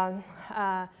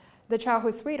 The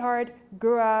childhood sweetheart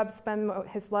grew up, spent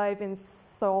his life in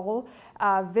Seoul,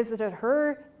 visited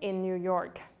her in New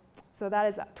York. So that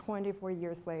is 24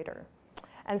 years later.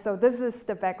 And so this is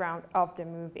the background of the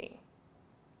movie.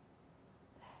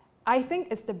 I think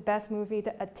it's the best movie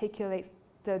that articulates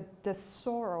the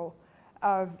sorrow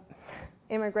of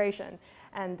immigration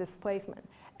and displacement.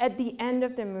 At the end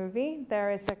of the movie,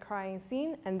 there is a crying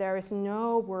scene, and there is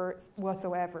no words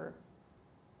whatsoever.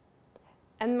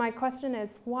 And my question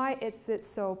is, why is it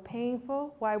so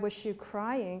painful? Why was she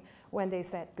crying when they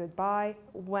said goodbye,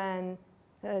 when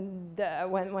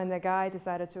the guy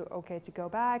decided to go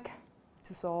back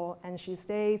to Seoul, and she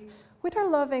stays with her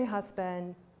loving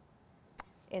husband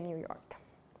in New York?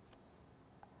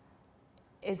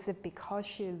 Is it because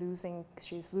she's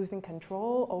losing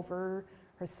control over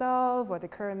herself, or the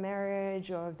current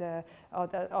marriage, or the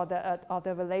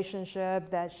relationship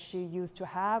that she used to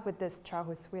have with this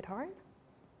childhood sweetheart?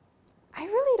 I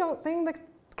really don't think the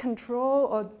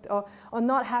control or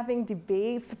not having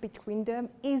debates between them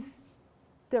is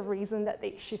the reason that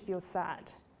she feels sad.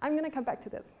 I'm going to come back to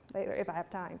this later if I have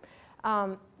time.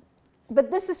 But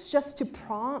this is just to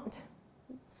prompt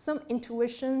some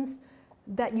intuitions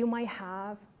that you might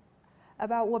have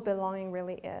about what belonging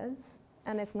really is.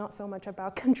 And it's not so much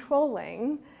about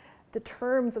controlling the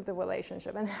terms of the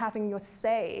relationship and having your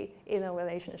say in a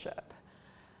relationship.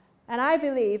 And I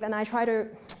believe, and I try to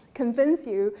convince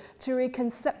you to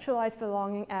reconceptualize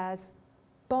belonging as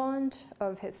bond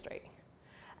of history.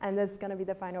 And this is going to be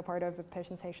the final part of the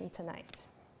presentation tonight.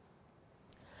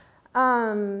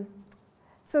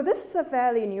 So this is a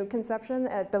fairly new conception.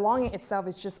 Belonging itself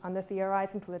is just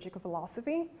under-theorized in political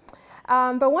philosophy.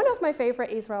 But one of my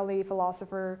favorite Israeli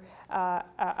philosopher,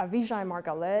 Avishai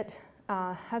Margalit,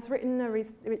 has written a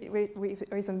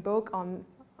recent book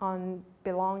on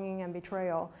belonging and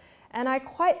betrayal. And I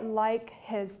quite like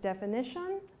his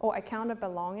definition or account of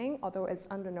belonging, although it's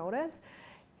under notice.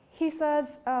 He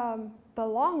says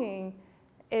belonging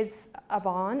is a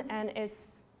bond, and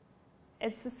it's a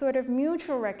sort of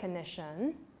mutual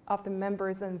recognition of the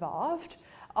members involved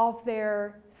of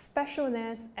their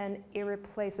specialness and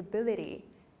irreplaceability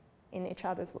in each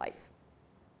other's life.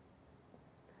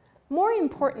 More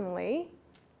importantly,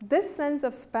 this sense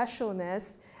of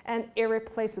specialness and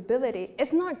irreplaceability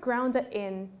is not grounded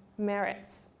in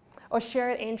merits or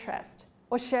shared interest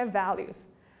or shared values.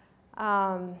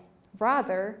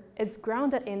 Rather, it's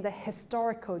grounded in the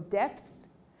historical depth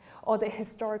or the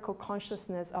historical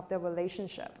consciousness of the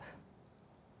relationship.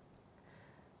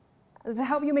 To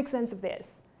help you make sense of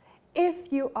this,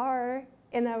 if you are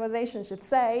in a relationship,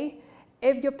 say,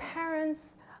 if your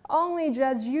parents only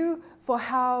judge you for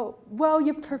how well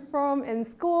you perform in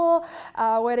school,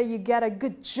 whether you get a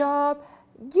good job,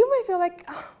 you may feel like,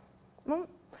 well,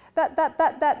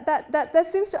 that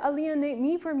seems to alienate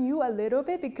me from you a little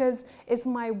bit, because it's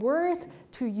my worth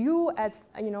to you as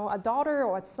a daughter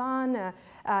or a son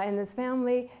in this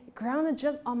family grounded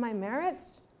just on my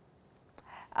merits.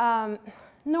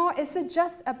 Nor is it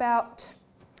just about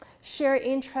shared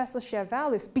interests or shared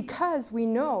values, because we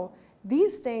know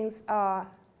these things are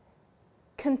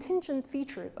contingent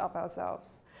features of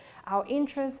ourselves. Our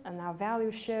interests and our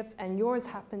value shifts, and yours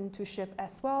happen to shift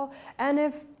as well. And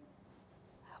if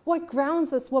what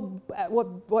grounds us,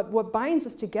 what binds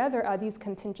us together are these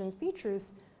contingent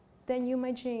features, then you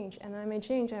may change, and I may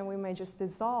change, and we may just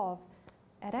dissolve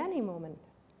at any moment.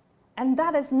 And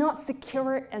that is not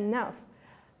secure enough.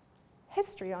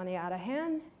 History, on the other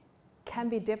hand, can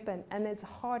be deepened, and it's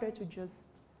harder to just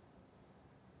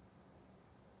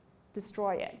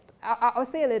destroy it. I'll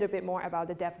say a little bit more about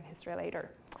the depth of history later.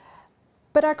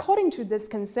 But according to this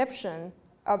conception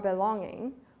of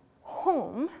belonging,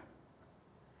 home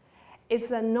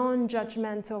is a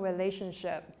non-judgmental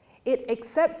relationship. It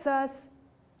accepts us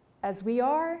as we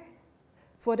are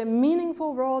for the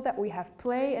meaningful role that we have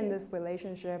played in this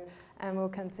relationship and will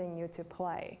continue to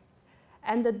play.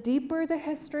 And the deeper the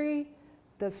history,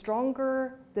 the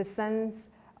stronger the sense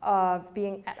of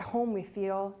being at home we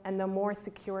feel, and the more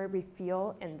secure we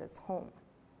feel in this home.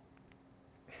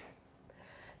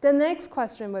 The next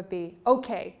question would be,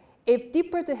 okay, if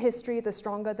deeper the history, the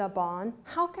stronger the bond,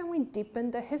 how can we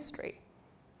deepen the history?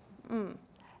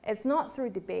 It's not through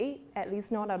debate, at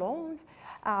least not alone.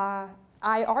 I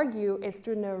argue it's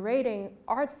through narrating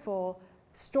artful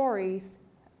stories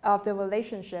of the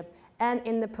relationship. And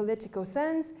in the political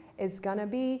sense, it's gonna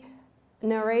be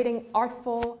narrating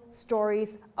artful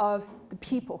stories of the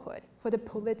peoplehood, for the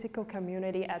political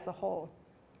community as a whole.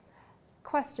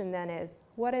 Question then is,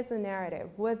 what is a narrative?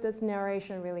 What does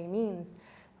narration really mean?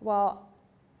 Well,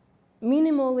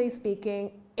 minimally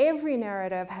speaking, every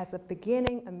narrative has a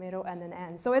beginning, a middle, and an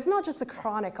end. So it's not just a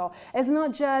chronicle. It's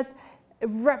not just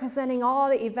representing all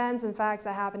the events and facts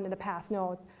that happened in the past.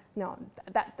 No,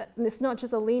 it's not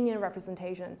just a linear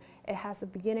representation. It has a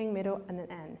beginning, middle, and an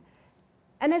end.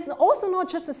 And it's also not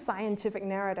just a scientific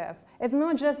narrative. It's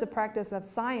not just a practice of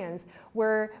science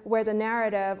where the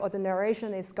narrative or the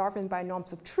narration is governed by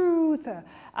norms of truth,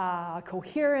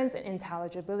 coherence, and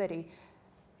intelligibility.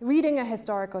 Reading a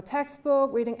historical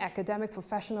textbook, reading academic,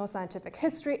 professional, scientific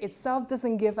history itself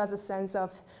doesn't give us a sense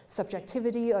of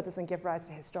subjectivity or doesn't give rise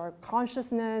to historical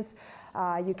consciousness.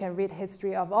 You can read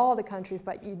history of all the countries,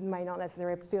 but you might not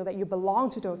necessarily feel that you belong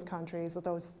to those countries or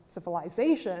those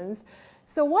civilizations.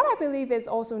 So what I believe is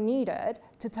also needed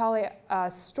to tell a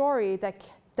story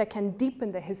that can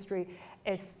deepen the history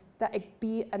is that it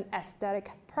be an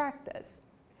aesthetic practice.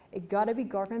 It gotta be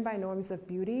governed by norms of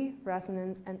beauty,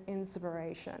 resonance, and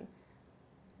inspiration.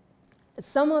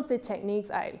 Some of the techniques,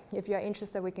 if you're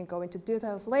interested, we can go into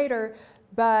details later,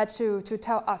 but to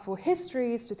tell artful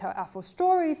histories, to tell artful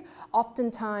stories,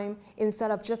 oftentimes, instead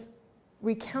of just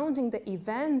recounting the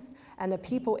events and the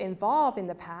people involved in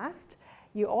the past,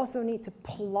 you also need to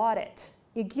plot it.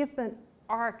 You give an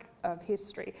arc of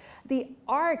history. The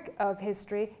arc of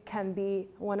history can be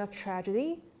one of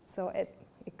tragedy, so it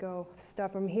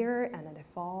start from here and then it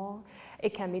fall.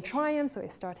 It can be triumph, so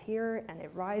it starts here and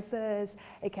it rises.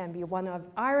 It can be one of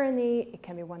irony. It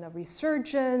can be one of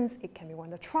resurgence. It can be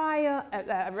one of triumph,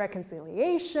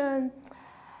 reconciliation.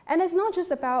 And it's not just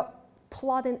about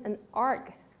plotting an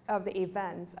arc of the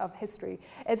events of history.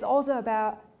 It's also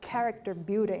about character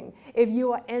building. If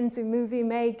you are into movie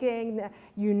making,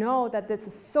 you know that this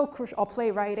is so crucial, or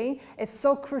playwriting, it's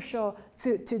so crucial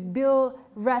to build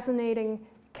resonating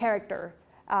character.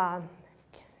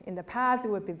 In the past, it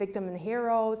would be victim and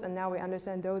heroes, and now we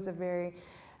understand those are very,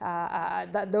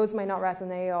 those might not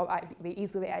resonate or be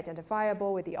easily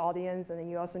identifiable with the audience, and then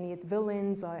you also need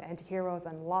villains or anti-heroes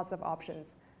and lots of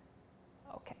options.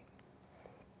 Okay.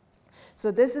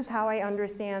 So this is how I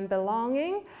understand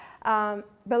belonging.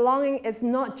 Belonging is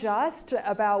not just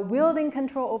about wielding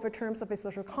control over terms of a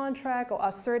social contract or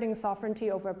asserting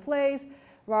sovereignty over a place.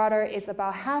 Rather, it's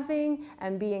about having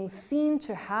and being seen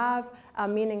to have a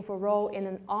meaningful role in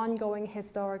an ongoing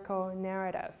historical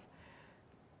narrative.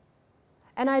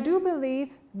 And I do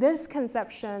believe this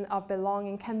conception of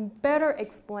belonging can better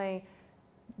explain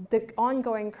the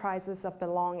ongoing crisis of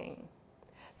belonging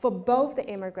for both the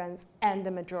immigrants and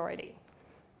the majority.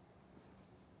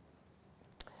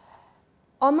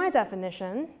 On my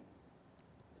definition,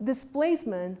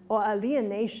 displacement or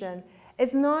alienation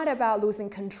It's not about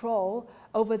losing control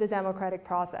over the democratic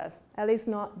process, at least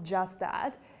not just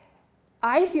that.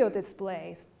 I feel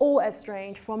displaced or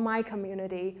estranged from my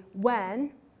community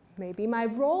when maybe my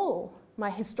role, my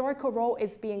historical role,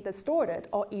 is being distorted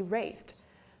or erased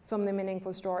from the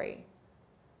meaningful story.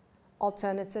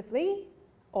 Alternatively,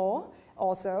 or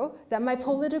also that my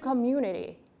political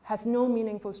community has no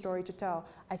meaningful story to tell.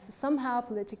 Somehow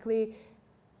politically,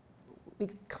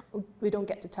 we don't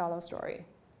get to tell our story.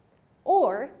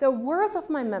 Or the worth of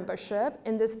my membership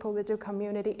in this political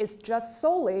community is just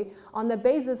solely on the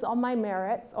basis of my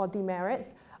merits or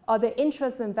demerits, or the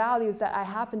interests and values that I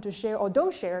happen to share or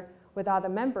don't share with other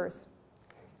members.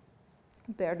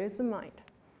 Bear this in mind.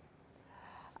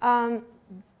 About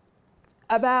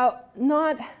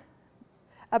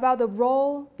the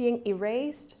role being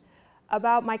erased,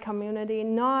 about my community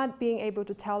not being able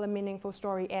to tell a meaningful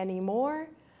story anymore,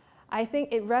 I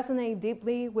think it resonates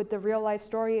deeply with the real-life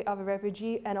story of a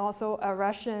refugee and also a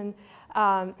Russian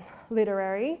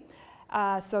literary.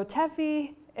 So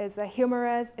F.E.L is a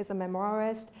humorist, is a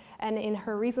memoirist, and in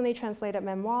her recently translated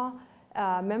memoir,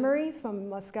 Memories from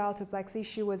Moscow to Black Sea,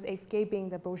 she was escaping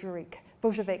the Bolshevik,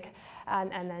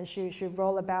 and then she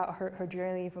wrote about her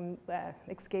journey from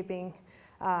escaping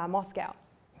Moscow.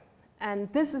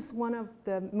 And this is one of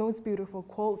the most beautiful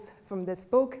quotes from this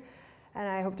book, and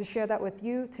I hope to share that with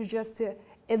you to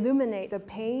illuminate the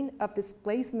pain of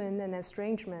displacement and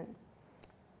estrangement.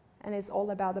 And it's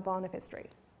all about the bond of history.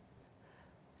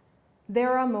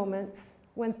 There are moments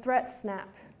when threads snap.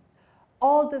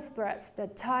 All these threads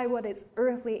that tie what is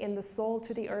earthly in the soul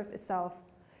to the earth itself.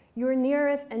 Your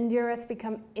nearest and dearest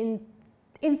become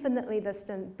infinitely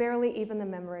distant, barely even a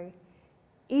memory.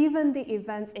 Even the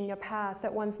events in your past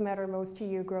that once mattered most to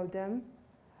you grow dim.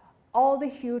 All the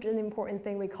huge and important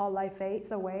thing we call life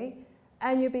fades away,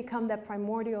 and you become that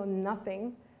primordial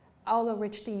nothing out of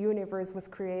which the universe was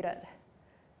created.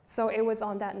 So it was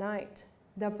on that night,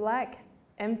 the black,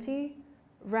 empty,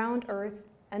 round earth,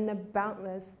 and the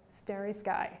boundless, starry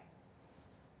sky.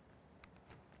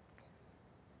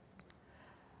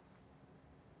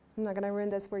 I'm not going to ruin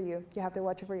this for you. You have to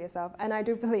watch it for yourself. And I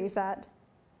do believe that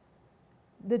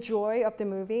the joy of the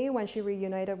movie when she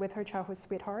reunited with her childhood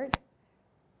sweetheart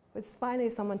was finally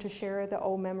someone to share the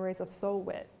old memories of Seoul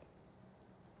with.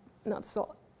 Not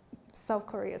Seoul, South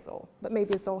Korea Seoul, but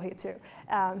maybe Seoul here too.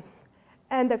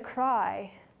 And the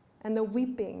cry and the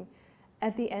weeping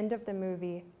at the end of the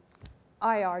movie,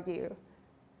 I argue,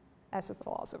 as a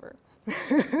philosopher,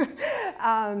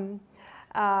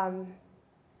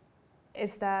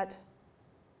 is that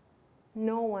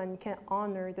no one can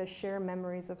honor the shared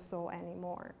memories of Seoul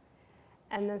anymore.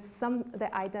 And the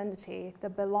identity, the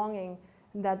belonging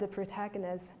that the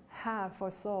protagonists have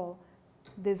for Seoul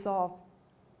dissolve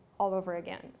all over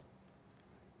again.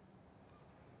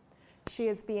 She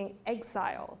is being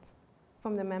exiled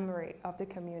from the memory of the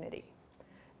community.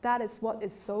 That is what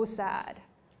is so sad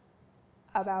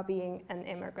about being an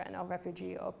immigrant or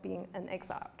refugee or being an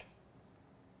exiled.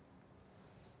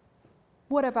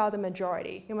 What about the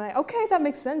majority? You're like, okay, that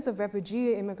makes sense of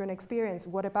refugee immigrant experience.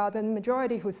 What about the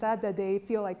majority who said that they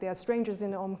feel like they are strangers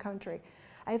in their own country?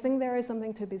 I think there is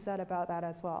something to be said about that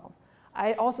as well.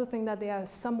 I also think that they are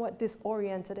somewhat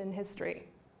disoriented in history.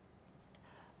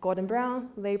 Gordon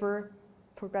Brown, Labour,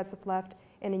 progressive left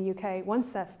in the UK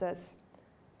once says this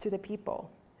to the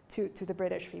people, to the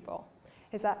British people,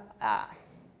 is that,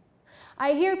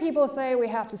 I hear people say we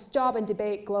have to stop and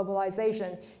debate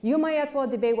globalization. You might as well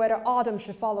debate whether autumn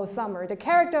should follow summer. The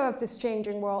character of this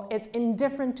changing world is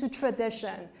indifferent to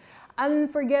tradition,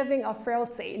 unforgiving of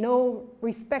frailty, no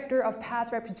respecter of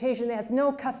past reputation. It has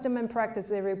no custom and practice.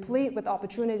 They replete with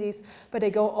opportunities, but they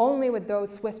go only with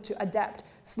those swift to adapt,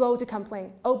 slow to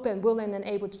complain, open, willing, and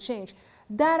able to change.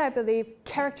 That, I believe,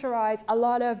 characterized a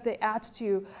lot of the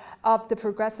attitude of the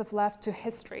progressive left to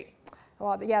history.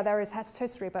 Well, yeah, there is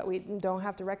history, but we don't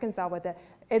have to reconcile with it.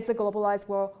 It's a globalized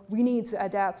world. We need to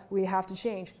adapt. We have to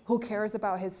change. Who cares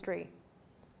about history?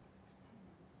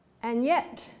 And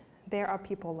yet, there are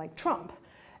people like Trump.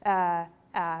 There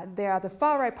are the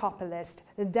far-right populists,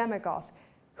 the demagogues,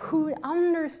 who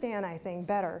understand, I think,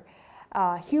 better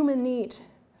human need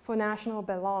for national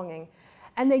belonging.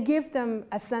 And they give them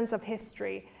a sense of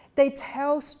history. They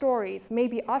tell stories,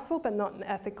 maybe artful but not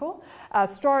ethical,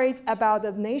 stories about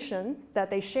the nation that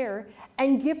they share,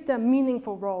 and give them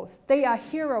meaningful roles. They are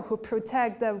heroes who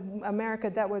protect the America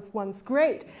that was once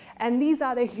great. And these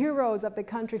are the heroes of the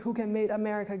country who can make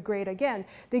America great again.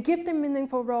 They give them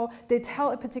meaningful role, they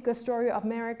tell a particular story of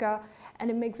America,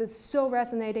 and it makes it so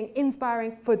resonating,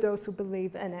 inspiring for those who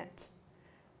believe in it.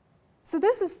 So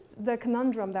this is the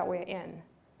conundrum that we're in.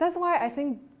 That's why I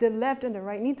think the left and the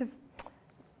right need to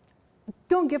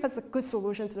don't give us a good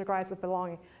solution to the crisis of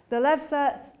belonging. The left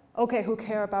says, okay, who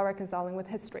cares about reconciling with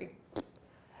history?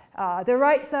 The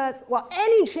right says, well,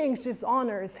 any change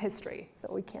dishonors history, so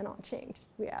we cannot change.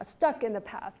 We are stuck in the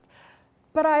past.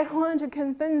 But I want to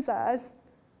convince us,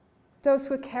 those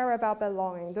who care about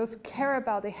belonging, those who care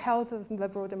about the health of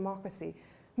liberal democracy,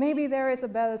 maybe there is a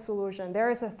better solution. There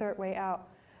is a third way out.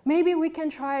 Maybe we can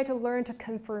try to learn to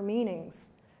confer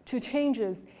meanings to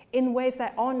changes in ways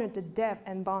that honor the depth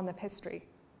and bond of history.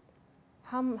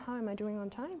 How am I doing on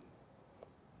time?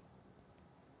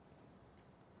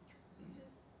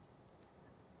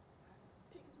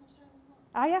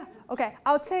 Yeah, okay.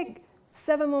 I'll take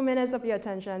 7 more minutes of your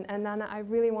attention, and then I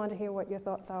really want to hear what your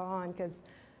thoughts are on, because,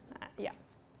 yeah.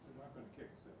 They're not going to kick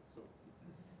us out,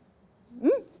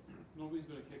 so. Nobody's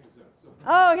going to kick us out, so.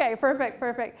 Oh, okay, perfect,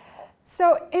 perfect.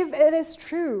 So if it is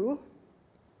true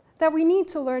that we need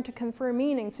to learn to confer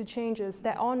meaning to changes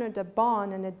that honor the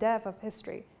bond and the depth of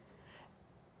history,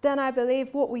 then I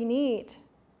believe what we need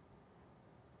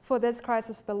for this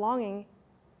crisis of belonging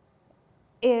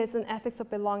is an ethics of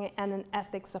belonging and an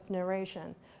ethics of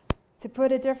narration. To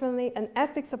put it differently, an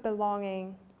ethics of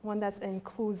belonging, one that's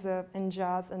inclusive and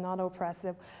just and not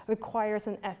oppressive, requires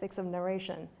an ethics of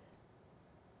narration.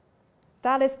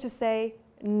 That is to say,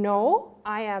 no,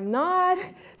 I am not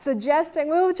suggesting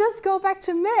we'll just go back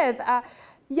to myth.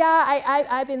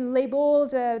 I've been labeled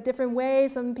different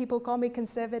ways. Some people call me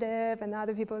conservative, and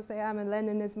other people say I'm a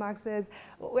Leninist, Marxist,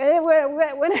 whatever.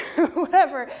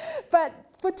 But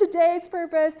for today's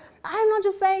purpose, I'm not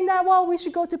just saying that, well, we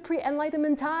should go to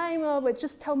pre-Enlightenment time, or we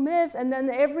just tell myths, and then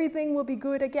everything will be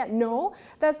good again. No,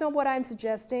 that's not what I'm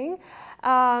suggesting.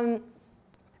 But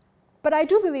I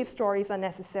do believe stories are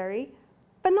necessary,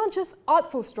 but not just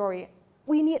artful story.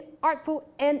 We need artful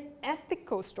and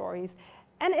ethical stories.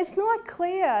 And it's not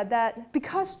clear that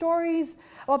because stories,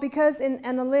 or because in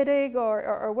analytic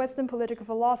or Western political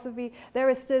philosophy, there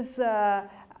is this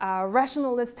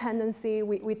rationalist tendency.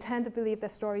 We tend to believe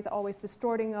that stories are always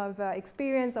distorting of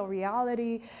experience or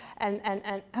reality,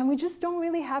 and we just don't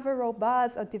really have a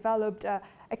robust or developed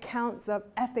accounts of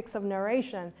ethics of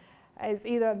narration. It's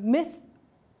either myth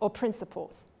or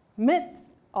principles,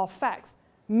 myths or facts,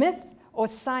 myth or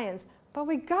science. But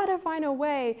we gotta find a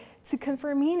way to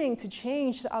confer meaning to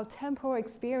change our temporal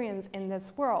experience in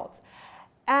this world.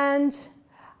 And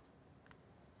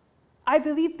I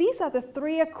believe these are the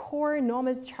 3 core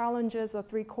normative challenges or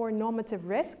 3 core normative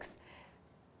risks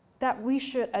that we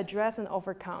should address and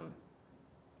overcome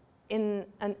in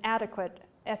an adequate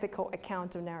ethical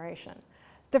account of narration.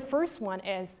 The first one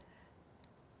is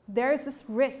there is this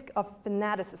risk of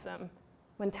fanaticism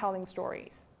when telling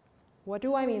stories. What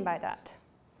do I mean by that?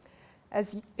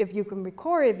 As if you can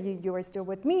recall, if you are still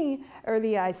with me,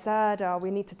 earlier I said we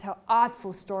need to tell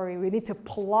artful story, we need to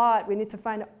plot, we need to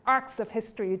find arcs of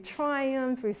history,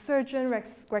 triumphs,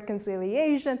 resurgence,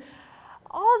 reconciliation.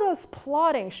 All those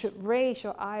plotting should raise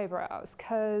your eyebrows,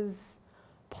 because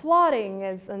plotting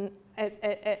is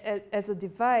a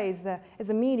device, is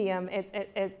a medium,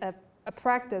 it's a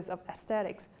practice of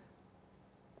aesthetics.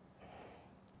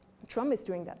 Trump is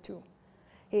doing that too.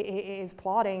 He is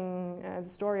plotting the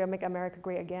story of Make America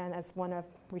Great Again as one of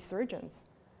resurgence.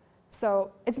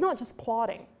 So it's not just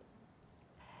plotting.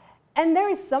 And there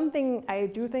is something I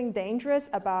do think dangerous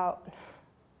about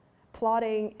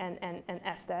plotting and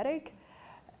aesthetic,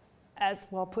 as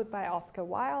well put by Oscar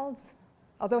Wilde.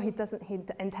 Although he doesn't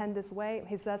intend this way,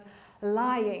 he says,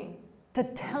 lying, the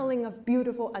telling of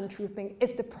beautiful, untrue things,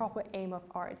 is the proper aim of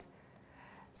art.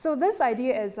 So this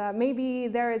idea is maybe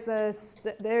there is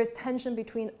tension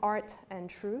between art and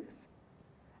truth.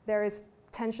 There is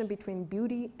tension between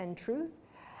beauty and truth.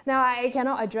 Now, I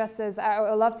cannot address this. I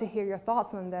would love to hear your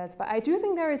thoughts on this. But I do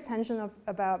think there is tension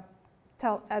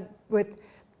with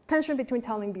tension between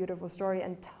telling beautiful story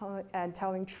and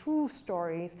telling true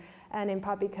stories, and in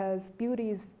part because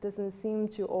beauty doesn't seem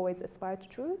to always aspire to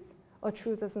truth, or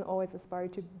truth doesn't always aspire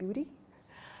to beauty.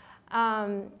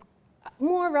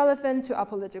 More relevant to our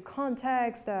political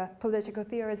context, political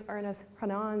theorist Ernest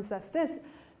Renan says this: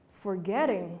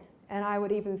 forgetting, and I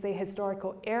would even say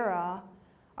historical era,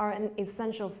 are an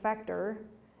essential factor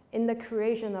in the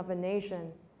creation of a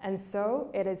nation. And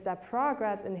so it is that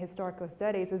progress in historical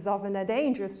studies is often a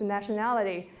danger to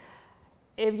nationality.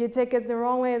 If you take it the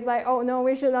wrong way, it's like, oh no,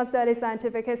 we should not study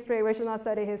scientific history, we should not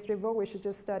study history book, we should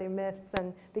just study myths,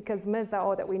 and because myths are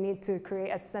all that we need to create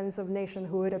a sense of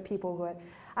nationhood or peoplehood.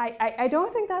 I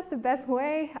don't think that's the best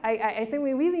way. I think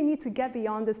we really need to get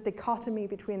beyond this dichotomy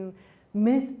between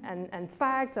myth and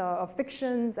fact, or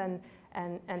fictions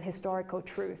and historical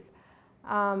truth.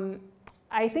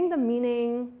 I think the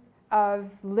meaning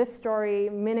of lived story,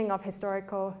 meaning of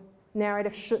historical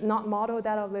narrative should not model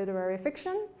that of literary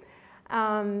fiction.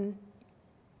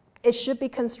 It should be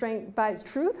constrained by its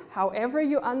truth, however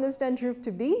you understand truth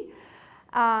to be.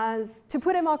 To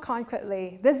put it more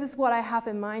concretely, this is what I have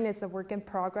in mind as a work in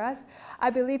progress. I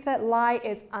believe that lie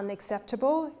is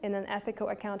unacceptable in an ethical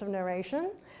account of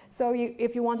narration. So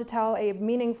if you want to tell a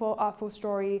meaningful, artful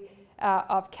story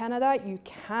of Canada, you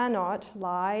cannot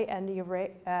lie, and you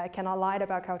cannot lie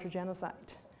about cultural genocide,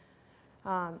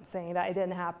 saying that it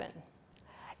didn't happen.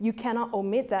 You cannot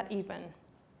omit that even.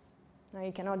 Now,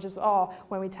 you cannot just,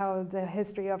 when we tell the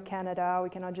history of Canada, we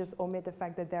cannot just omit the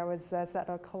fact that there was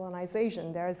settler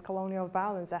colonization, there is colonial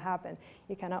violence that happened.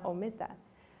 You cannot omit that.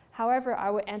 However, I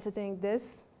would entertain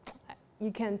this. You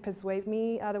can persuade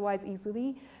me otherwise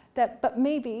easily, but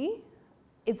maybe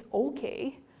it's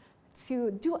okay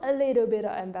to do a little bit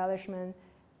of embellishment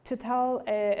to tell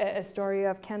a story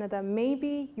of Canada.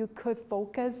 Maybe you could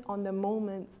focus on the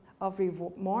moments of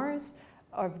remorse,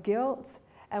 of guilt.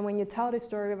 And when you tell the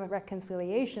story of a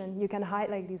reconciliation, you can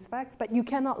highlight these facts, but you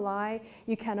cannot lie,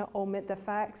 you cannot omit the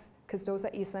facts, because those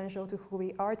are essential to who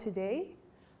we are today.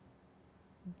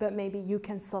 But maybe you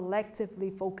can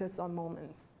selectively focus on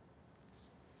moments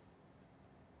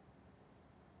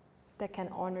that can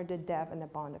honor the depth and the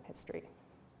bond of history.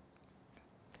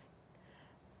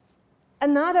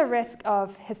 Another risk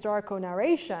of historical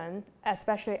narration,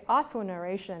 especially artful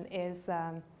narration, is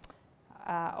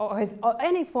or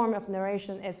any form of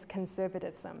narration is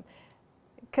conservatism.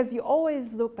 Because you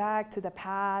always look back to the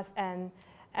past, and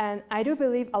I do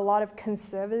believe a lot of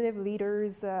conservative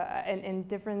leaders in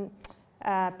different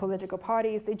political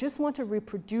parties, they just want to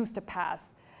reproduce the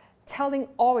past, telling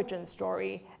origin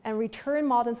story, and return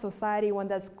modern society, one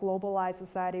that's globalized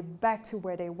society, back to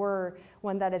where they were,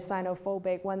 one that is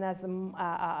xenophobic, one that's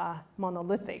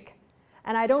monolithic.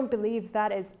 And I don't believe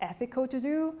that is ethical to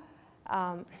do.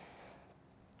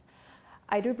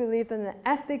 I do believe that the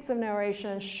ethics of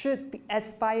narration should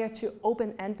aspire to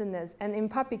open-endedness, and in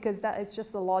part because that is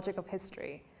just the logic of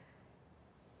history.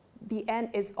 The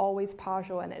end is always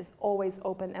partial and is always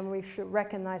open, and we should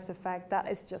recognize the fact that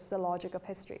is just the logic of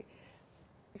history.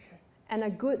 And a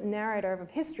good narrator of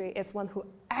history is one who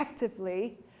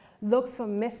actively looks for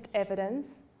missed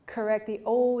evidence, correct the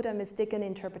old and mistaken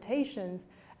interpretations,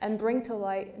 and bring to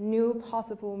light new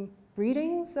possible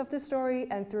readings of the story,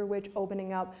 and through which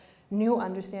opening up new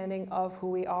understanding of who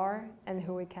we are and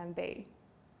who we can be.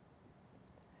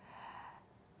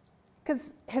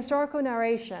 Because historical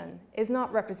narration is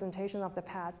not representation of the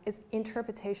past, it's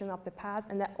interpretation of the past,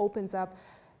 and that opens up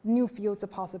new fields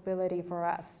of possibility for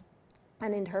us.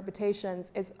 And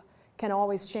interpretations can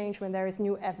always change when there is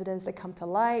new evidence that come to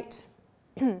light.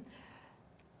 Do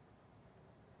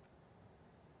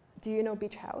you know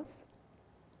Beach House?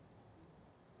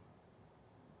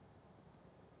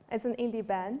 It's an indie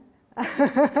band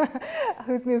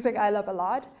whose music I love a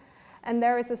lot. And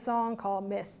there is a song called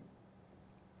Myth.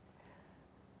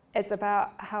 It's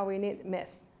about how we need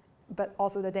myth, but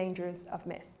also the dangers of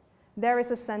myth. There is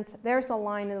a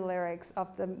line in the lyrics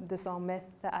of the song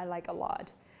Myth that I like a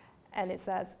lot. And it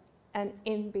says, "And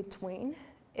in between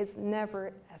is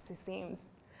never as it seems."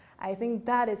 I think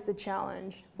that is the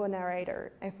challenge for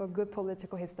narrator and for good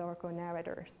political historical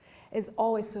narrators, is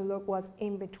always to look what's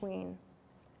in between.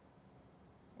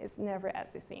 It's never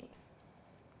as it seems.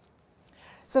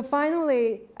 So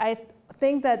finally, I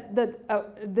think that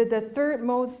the third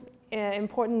most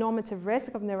important normative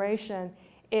risk of narration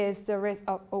is the risk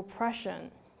of oppression.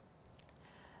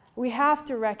 We have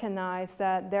to recognize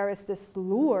that there is this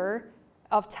lure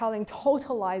of telling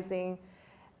totalizing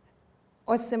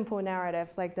or simple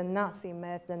narratives, like the Nazi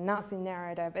myth, the Nazi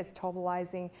narrative is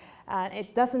totalizing, and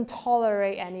it doesn't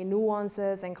tolerate any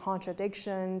nuances and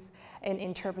contradictions in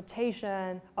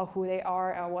interpretation of who they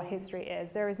are or what history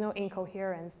is. There is no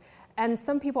incoherence. And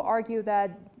some people argue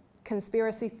that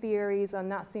conspiracy theories or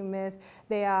Nazi myth,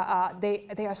 they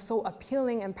are so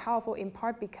appealing and powerful in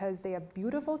part because they are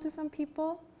beautiful to some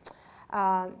people.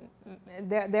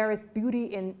 There is beauty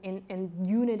in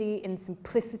unity, in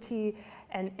simplicity,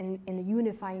 and in the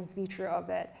unifying feature of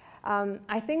it.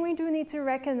 I think we do need to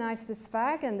recognize this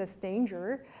fact and this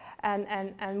danger,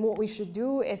 and what we should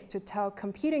do is to tell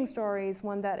competing stories,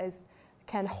 one that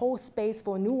can hold space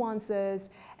for nuances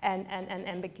and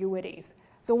ambiguities.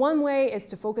 So one way is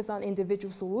to focus on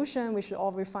individual solution. We should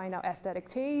all refine our aesthetic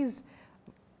taste,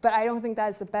 but I don't think that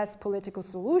is the best political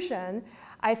solution.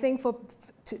 I think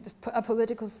a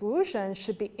political solution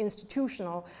should be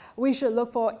institutional. We should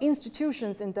look for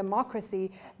institutions in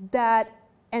democracy that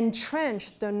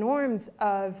entrench the norms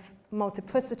of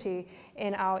multiplicity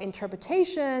in our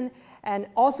interpretation, and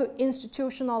also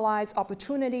institutionalize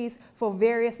opportunities for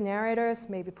various narrators,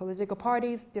 maybe political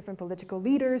parties, different political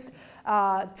leaders,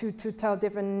 to tell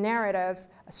different narratives,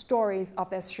 stories of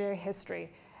their shared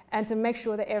history, and to make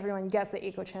sure that everyone gets the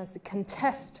equal chance to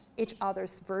contest each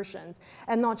other's versions,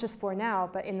 and not just for now,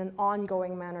 but in an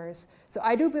ongoing manner. So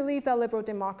I do believe that liberal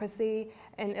democracy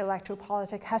and electoral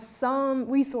politics has some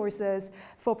resources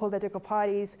for political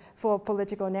parties, for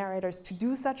political narrators to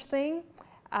do such thing,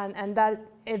 and that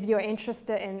if you're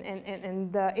interested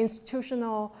in the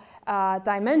institutional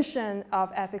dimension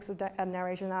of ethics of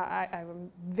narration, I'm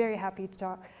very happy to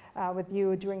talk with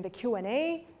you during the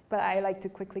Q&A, but I like to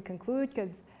quickly conclude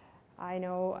because I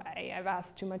know I've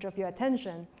asked too much of your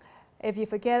attention. If you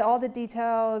forget all the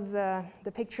details,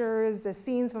 the pictures, the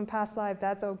scenes from past life,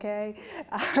 that's okay.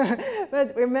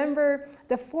 But remember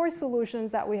the 4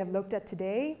 solutions that we have looked at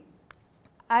today.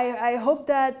 I hope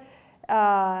that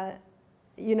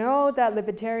you know that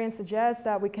libertarians suggest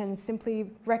that we can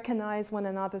simply recognize one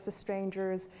another as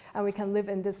strangers and we can live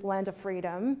in this land of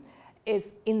freedom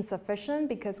is insufficient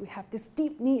because we have this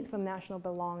deep need for national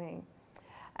belonging.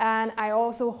 And I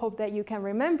also hope that you can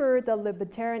remember the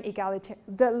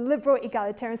liberal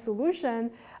egalitarian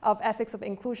solution of ethics of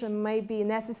inclusion may be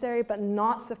necessary but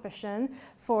not sufficient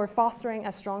for fostering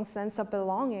a strong sense of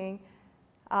belonging.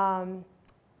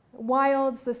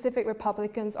 While the civic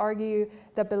Republicans argue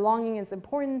that belonging is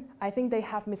important, I think they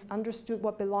have misunderstood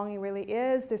what belonging really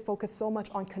is. They focus so much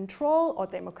on control or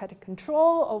democratic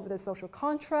control over the social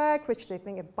contract, which they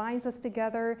think it binds us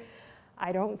together.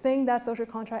 I don't think that social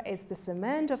contract is the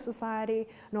cement of society,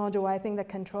 nor do I think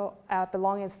that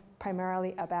belonging is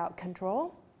primarily about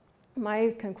control.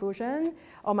 My conclusion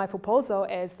or my proposal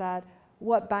is that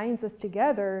what binds us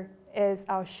together is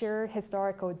our shared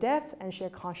historical depth and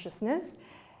shared consciousness.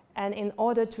 And in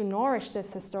order to nourish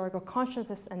this historical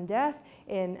consciousness and depth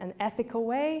in an ethical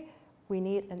way, we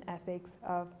need an ethics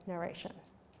of narration.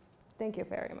 Thank you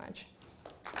very much.